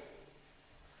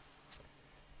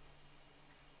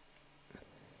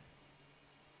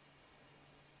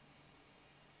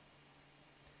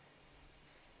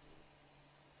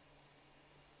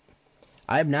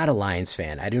 I'm not a Lions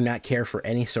fan. I do not care for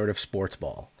any sort of sports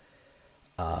ball.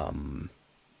 And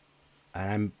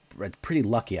I'm pretty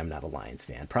lucky I'm not a Lions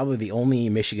fan. Probably the only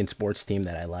Michigan sports team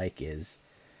that I like is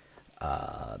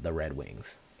the Red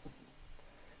Wings.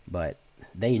 But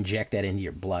they inject that into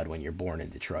your blood when you're born in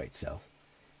Detroit, so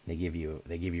they give you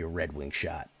a Red Wing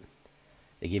shot.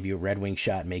 They give you a Red Wing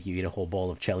shot, make you eat a whole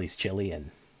bowl of Chelly's chili,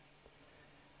 and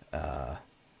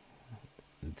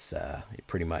it's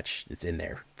pretty much it's in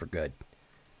there for good.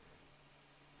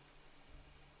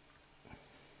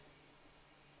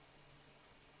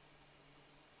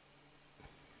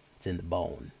 It's in the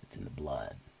bone. It's in the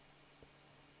blood.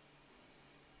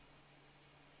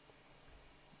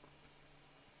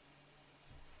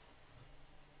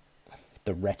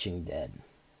 The retching dead.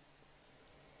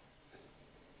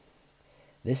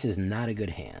 This is not a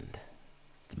good hand.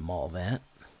 Let's mull that.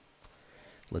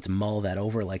 Let's mull that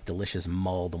over like delicious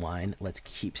mulled wine. Let's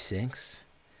keep 6.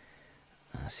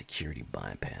 Security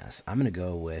bypass. I'm going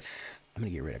to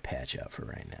get rid of patch out for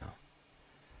right now.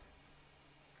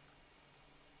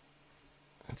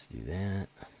 Let's do that.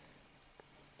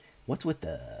 What's with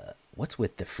the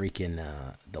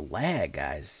freaking the lag,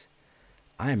 guys?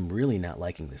 I'm really not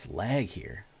liking this lag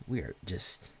here. We are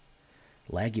just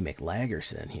laggy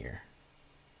McLaggerson here.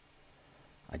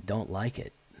 I don't like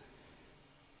it.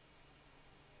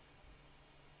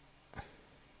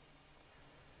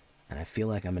 And I feel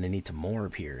like I'm going to need to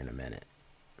morb here in a minute.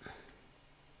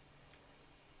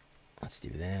 Let's do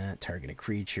that. Target a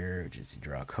creature, just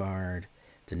draw a card.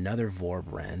 It's another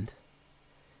Void Rend.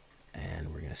 And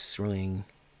we're going to swing.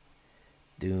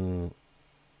 We're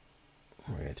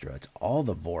going to throw, it's all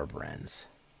the Void Rends.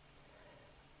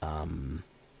 I'm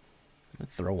going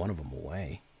to throw one of them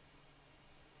away.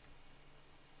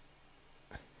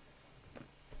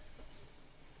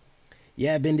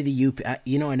 Yeah, I've been to the UP.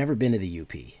 You know, I've never been to the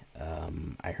UP.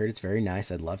 I heard it's very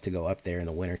nice. I'd love to go up there in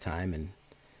the wintertime and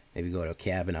maybe go to a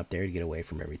cabin up there to get away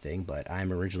from everything. But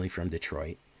I'm originally from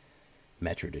Detroit,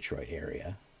 Metro Detroit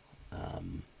area.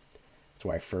 That's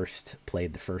where I first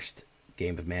played the first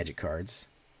game of Magic cards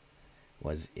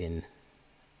was in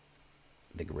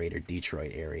the greater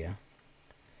Detroit area.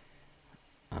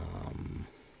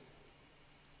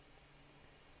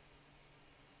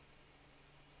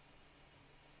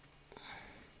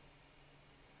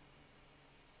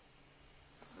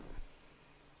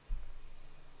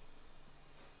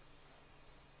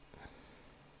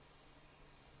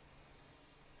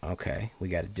 Okay, we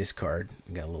got a discard.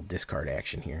 We got a little discard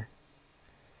action here.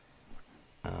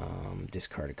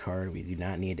 Discard a card. We do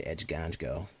not need to edge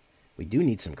Ganj. We do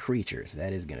need some creatures.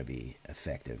 That is going to be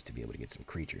effective to be able to get some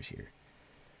creatures here.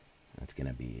 That's going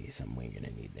to be something we're going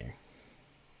to need there.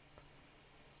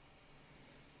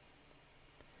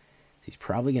 So he's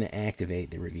probably going to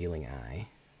activate the Revealing Eye.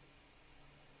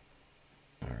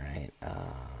 Alright.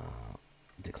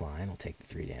 Decline. I'll take the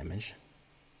 3 damage.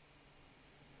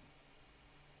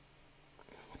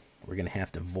 We're going to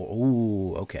have to...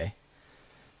 Ooh, okay.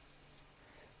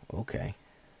 Okay.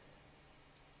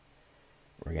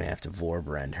 We're going to have to Void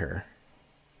Rend her.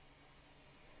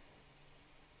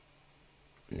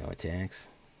 No attacks.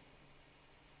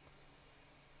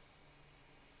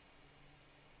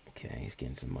 Okay, he's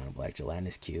getting some mono black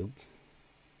gelatinous cube.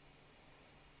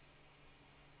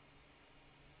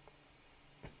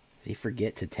 Does he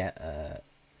forget to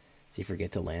does he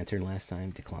forget to lantern last time?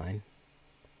 Decline.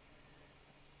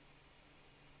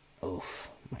 Oof,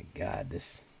 my god,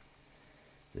 this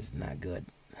is not good.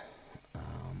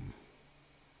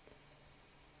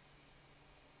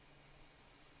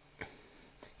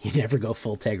 You never go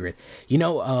full Tegrid. You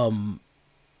know,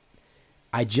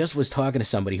 I just was talking to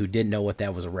somebody who didn't know what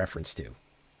that was a reference to.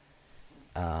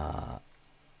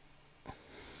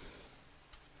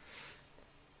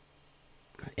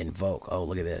 Invoke. Oh,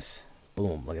 look at this.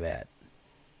 Boom, look at that.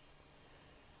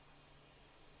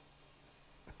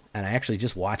 And I actually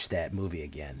just watched that movie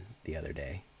again the other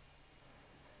day.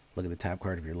 Look at the top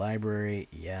card of your library.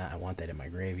 Yeah, I want that in my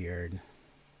graveyard.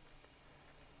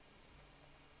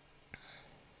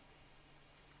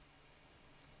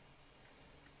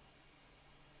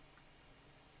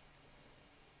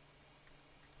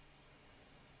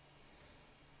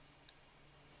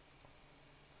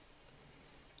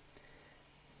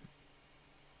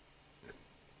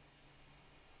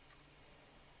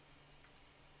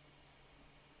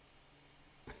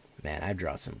 Man, I've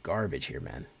drawn some garbage here,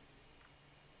 man.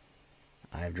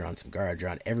 I've drawn some garbage. I've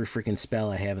drawn every freaking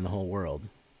spell I have in the whole world.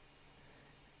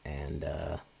 And,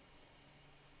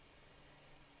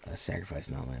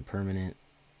 sacrifice non-land permanent.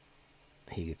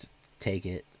 He gets to take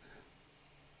it.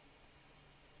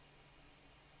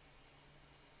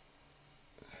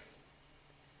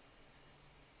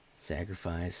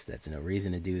 Sacrifice. That's no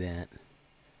reason to do that.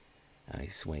 I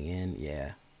swing in.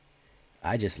 Yeah.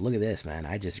 I just look at this, man.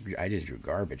 I just drew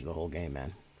garbage the whole game,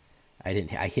 man. I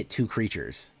hit 2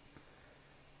 creatures.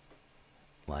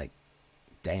 Like,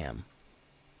 damn.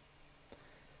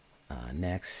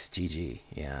 Next, GG.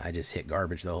 Yeah, I just hit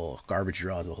garbage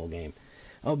draws the whole game.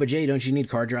 Oh, but Jay, don't you need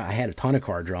card draw? I had a ton of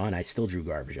card draw and I still drew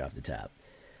garbage off the top.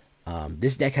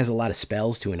 This deck has a lot of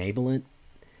spells to enable it,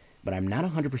 but I'm not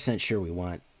 100% sure we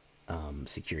want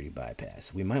security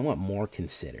bypass. We might want more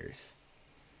considers.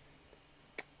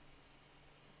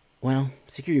 Well,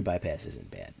 security bypass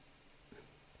isn't bad.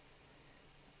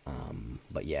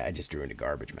 But yeah, I just drew into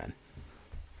garbage, man.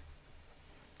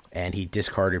 And he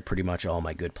discarded pretty much all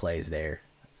my good plays there.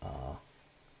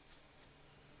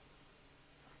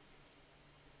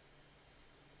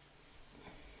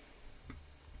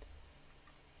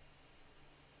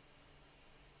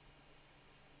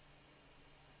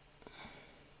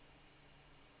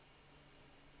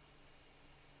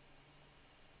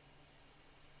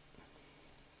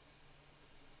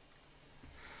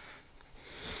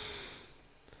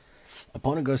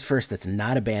 Opponent goes first. That's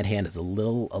not a bad hand. It's a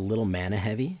little mana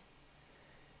heavy.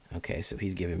 Okay, so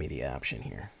he's giving me the option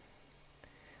here.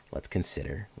 Let's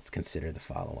consider the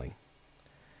following.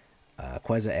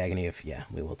 Queza Agony. Yeah,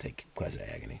 we will take Queza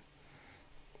Agony.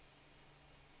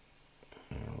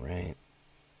 All right.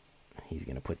 He's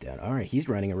gonna put down. All right, he's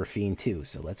running a Raffine too.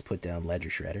 So let's put down Ledger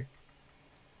Shredder.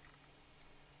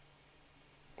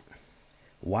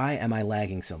 Why am I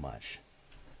lagging so much?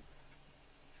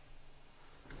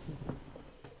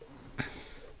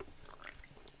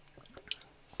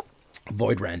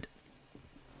 Void Rend.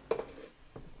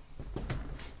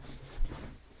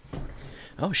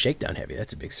 Oh, Shakedown Heavy.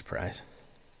 That's a big surprise.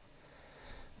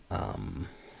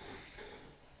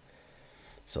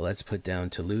 So let's put down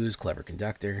Toluz, Clever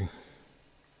Conductor,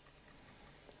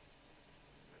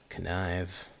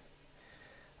 Connive.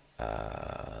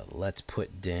 Let's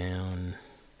put down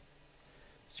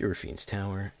Raffine's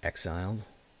Tower, Exiled.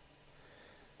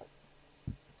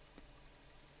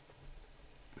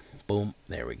 Boom.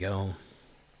 There we go.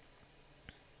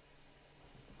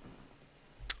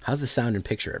 How's the sound and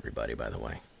picture, everybody, by the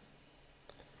way?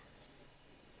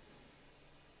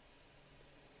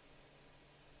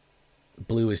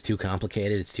 Blue is too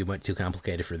complicated. It's too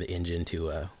complicated for the engine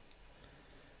to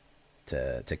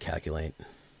calculate.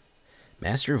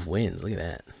 Master of Winds. Look at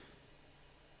that.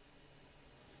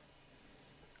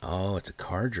 Oh, it's a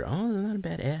card draw. Oh, not a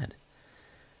bad ad.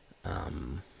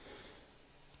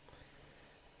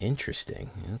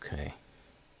 Interesting. Okay.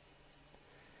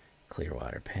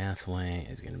 Clearwater Pathway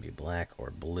is going to be black or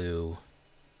blue.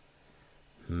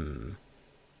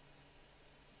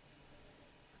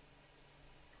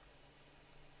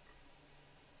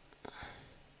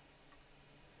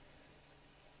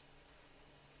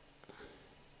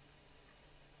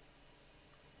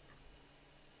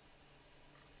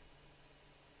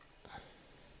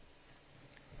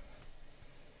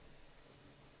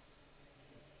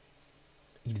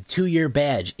 The 2-year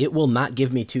badge. It will not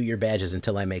give me 2-year badges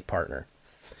until I make partner.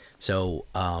 So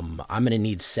I'm going to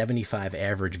need 75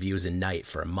 average views a night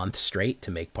for a month straight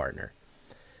to make partner,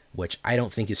 which I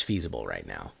don't think is feasible right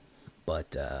now.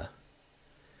 But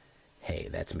hey,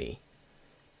 that's me.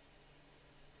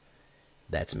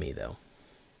 That's me, though.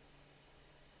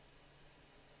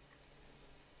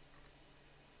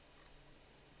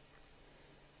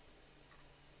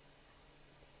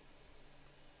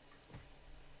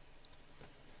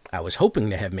 I was hoping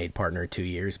to have made partner 2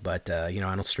 years, but, you know,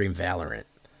 I don't stream Valorant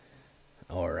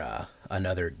or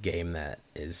another game that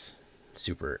is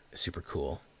super, super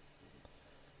cool,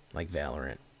 like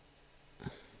Valorant.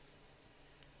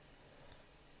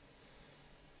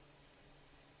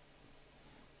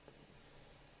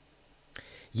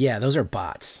 Yeah, those are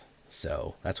bots,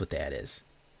 so that's what that is,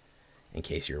 in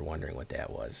case you're wondering what that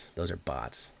was. Those are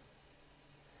bots.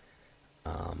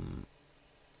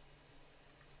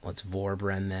 Let's Void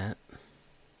Rend that.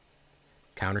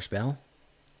 Counterspell?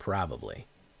 Probably.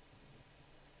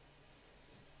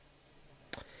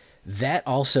 That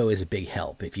also is a big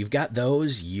help. If you've got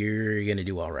those, you're going to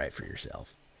do all right for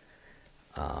yourself.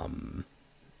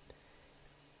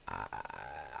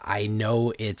 I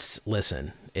know it's,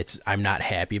 listen, I'm not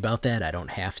happy about that. I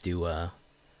don't have to,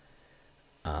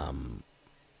 I'm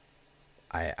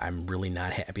really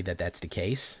not happy that that's the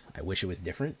case. I wish it was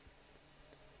different.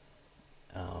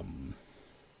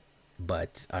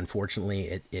 But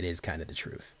unfortunately, it is kind of the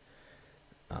truth.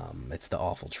 It's the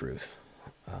awful truth.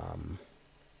 And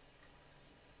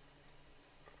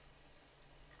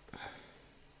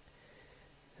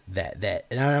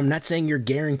I'm not saying you're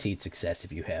guaranteed success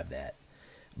if you have that,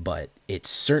 but it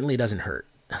certainly doesn't hurt.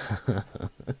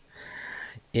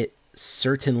 It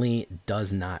certainly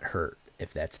does not hurt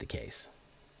if that's the case.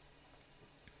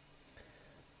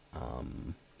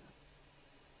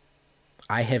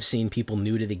 I have seen people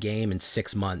new to the game in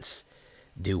 6 months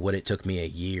do what it took me a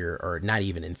year, or not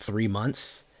even in 3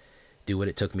 months, do what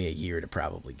it took me a year to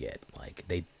probably get. Like,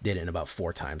 they did it in about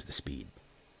 4 times the speed.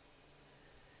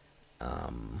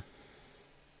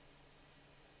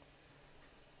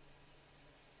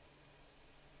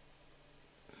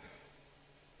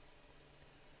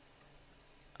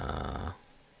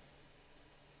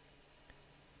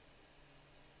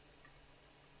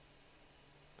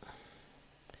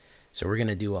 So we're going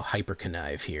to do a Hyper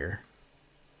Connive here.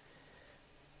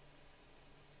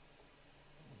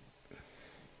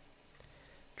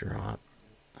 Drop.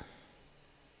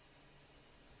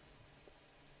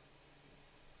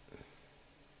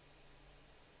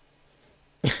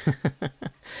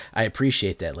 I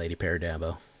appreciate that, Lady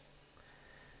Paradabo.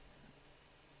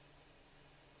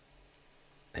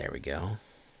 There we go.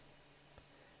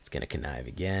 It's going to Connive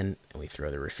again, and we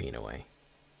throw the Raffine away.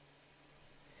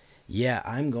 Yeah,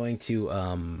 I am going to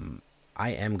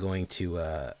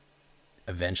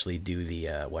eventually do the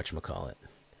whatchamacallit.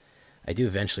 I do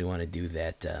eventually want to do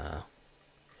that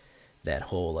that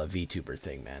whole VTuber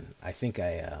thing, man. I think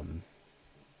I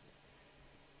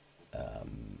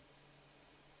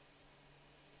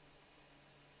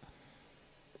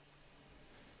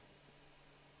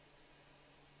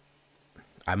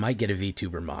might get a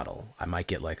VTuber model. I might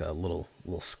get like a little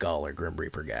Skull or Grim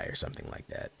Reaper guy or something like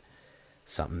that.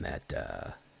 Something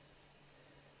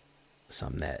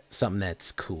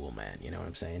that's cool, man. You know what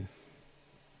I'm saying?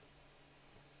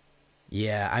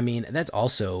 Yeah, I mean, that's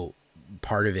also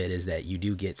part of it, is that you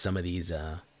do get some of these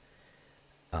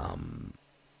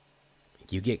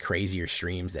you get crazier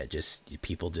streams that just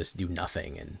people just do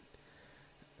nothing and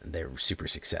they're super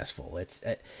successful. It's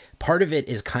part of it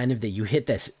is kind of that you hit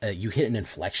this you hit an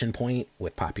inflection point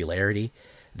with popularity,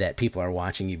 that people are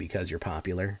watching you because you're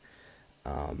popular.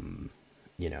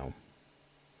 You know,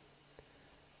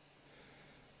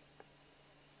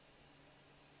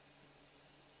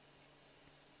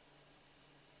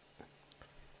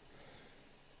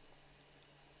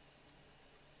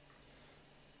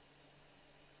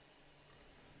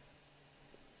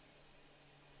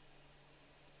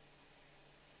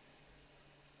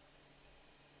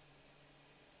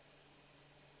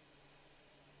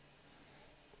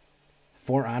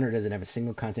 For Honor doesn't have a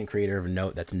single content creator of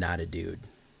note that's not a dude.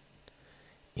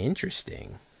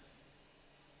 Interesting.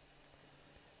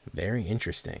 Very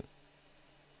interesting.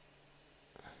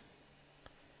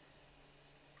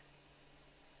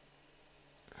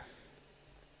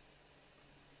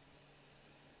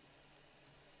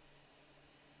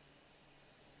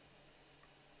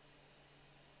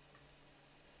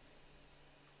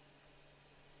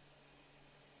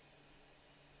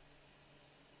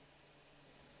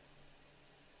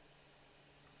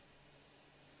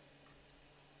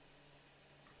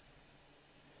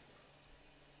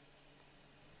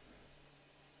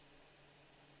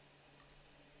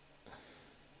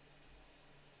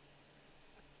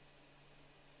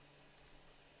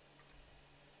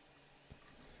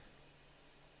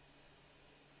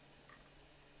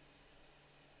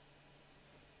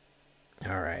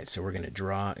 All right, so we're going to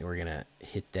draw, we're going to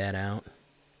hit that out.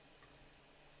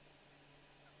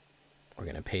 We're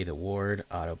going to pay the ward,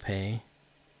 auto pay.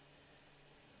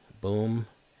 Boom.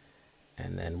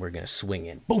 And then we're going to swing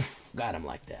in. Boof! Got him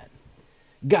like that.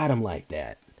 Got him like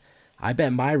that. I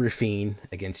bet my Raffine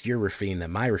against your Raffine that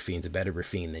my Raffine's a better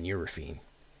Raffine than your Raffine.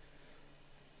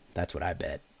 That's what I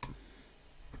bet.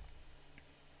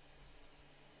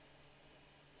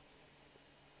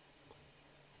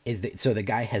 So the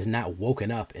guy has not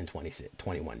woken up in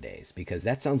 21 days, because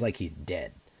that sounds like he's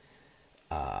dead.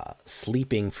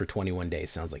 Sleeping for 21 days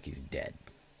sounds like he's dead.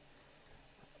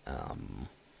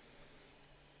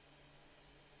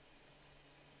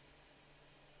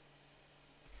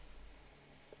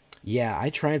 Yeah, I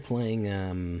tried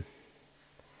playing.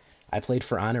 I played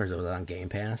For Honor as it was on Game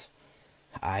Pass.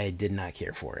 I did not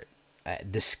care for it.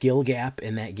 The skill gap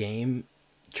in that game,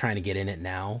 trying to get in it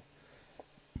now.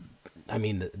 I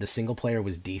mean, the single player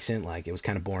was decent. Like, it was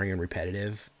kind of boring and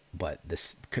repetitive, but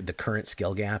the current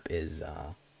skill gap is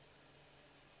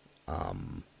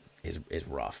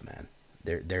rough, man.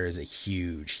 There is a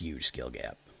huge skill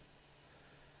gap.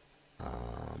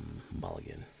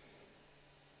 Mulligan.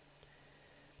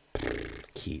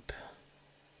 Keep.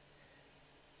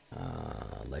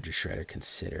 Ledger Shredder,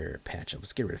 consider patch up.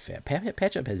 Let's get rid of Fat.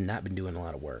 Patch up has not been doing a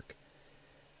lot of work.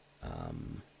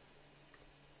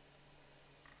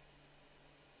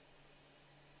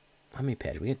 How many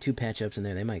patch? We got 2 patch ups in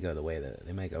there. They might go the way of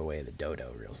the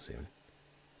dodo real soon.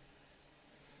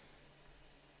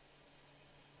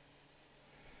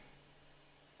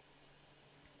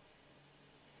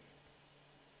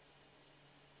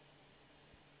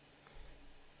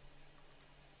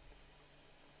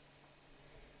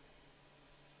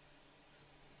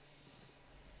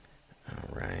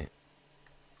 All right.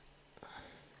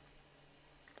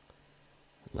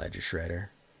 Ledger Shredder.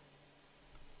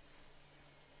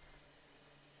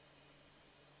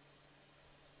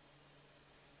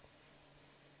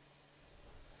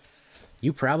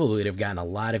 You probably would have gotten a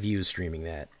lot of views streaming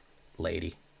that,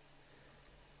 lady.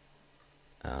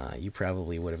 You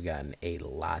probably would have gotten a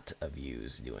lot of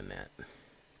views doing that.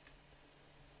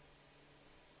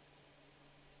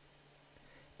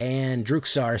 And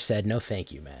Druxar said, no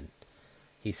thank you, man.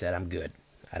 He said, I'm good.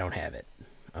 I don't have it.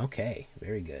 Okay,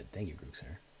 very good. Thank you,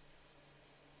 Druxar.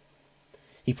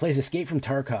 He plays Escape from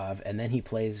Tarkov, and then he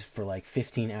plays for like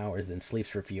 15 hours, then sleeps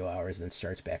for a few hours, then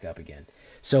starts back up again.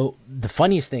 So the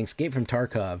funniest thing, Escape from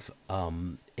Tarkov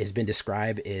has been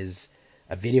described as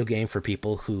a video game for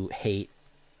people who hate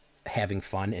having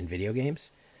fun in video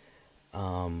games.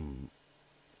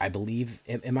 I believe,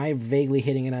 am I vaguely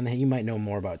hitting it on the head? You might know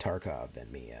more about Tarkov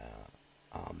than me.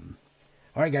 All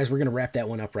right, guys, we're going to wrap that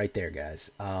one up right there, guys.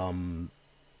 A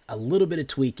little bit of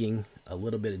tweaking,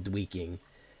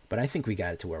 but I think we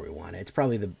got it to where we want it. It's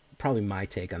probably my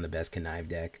take on the best Connive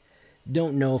deck.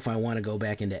 Don't know if I want to go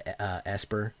back into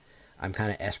Esper. I'm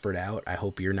kind of Espered out. I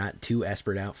hope you're not too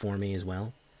Espered out for me as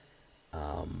well.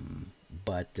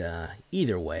 But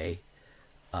either way,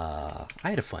 I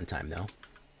had a fun time, though.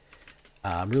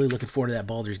 I'm really looking forward to that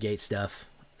Baldur's Gate stuff.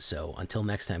 So until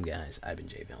next time, guys, I've been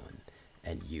Jay Villain,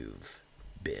 and you've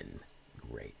been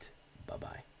great.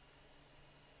 Bye-bye.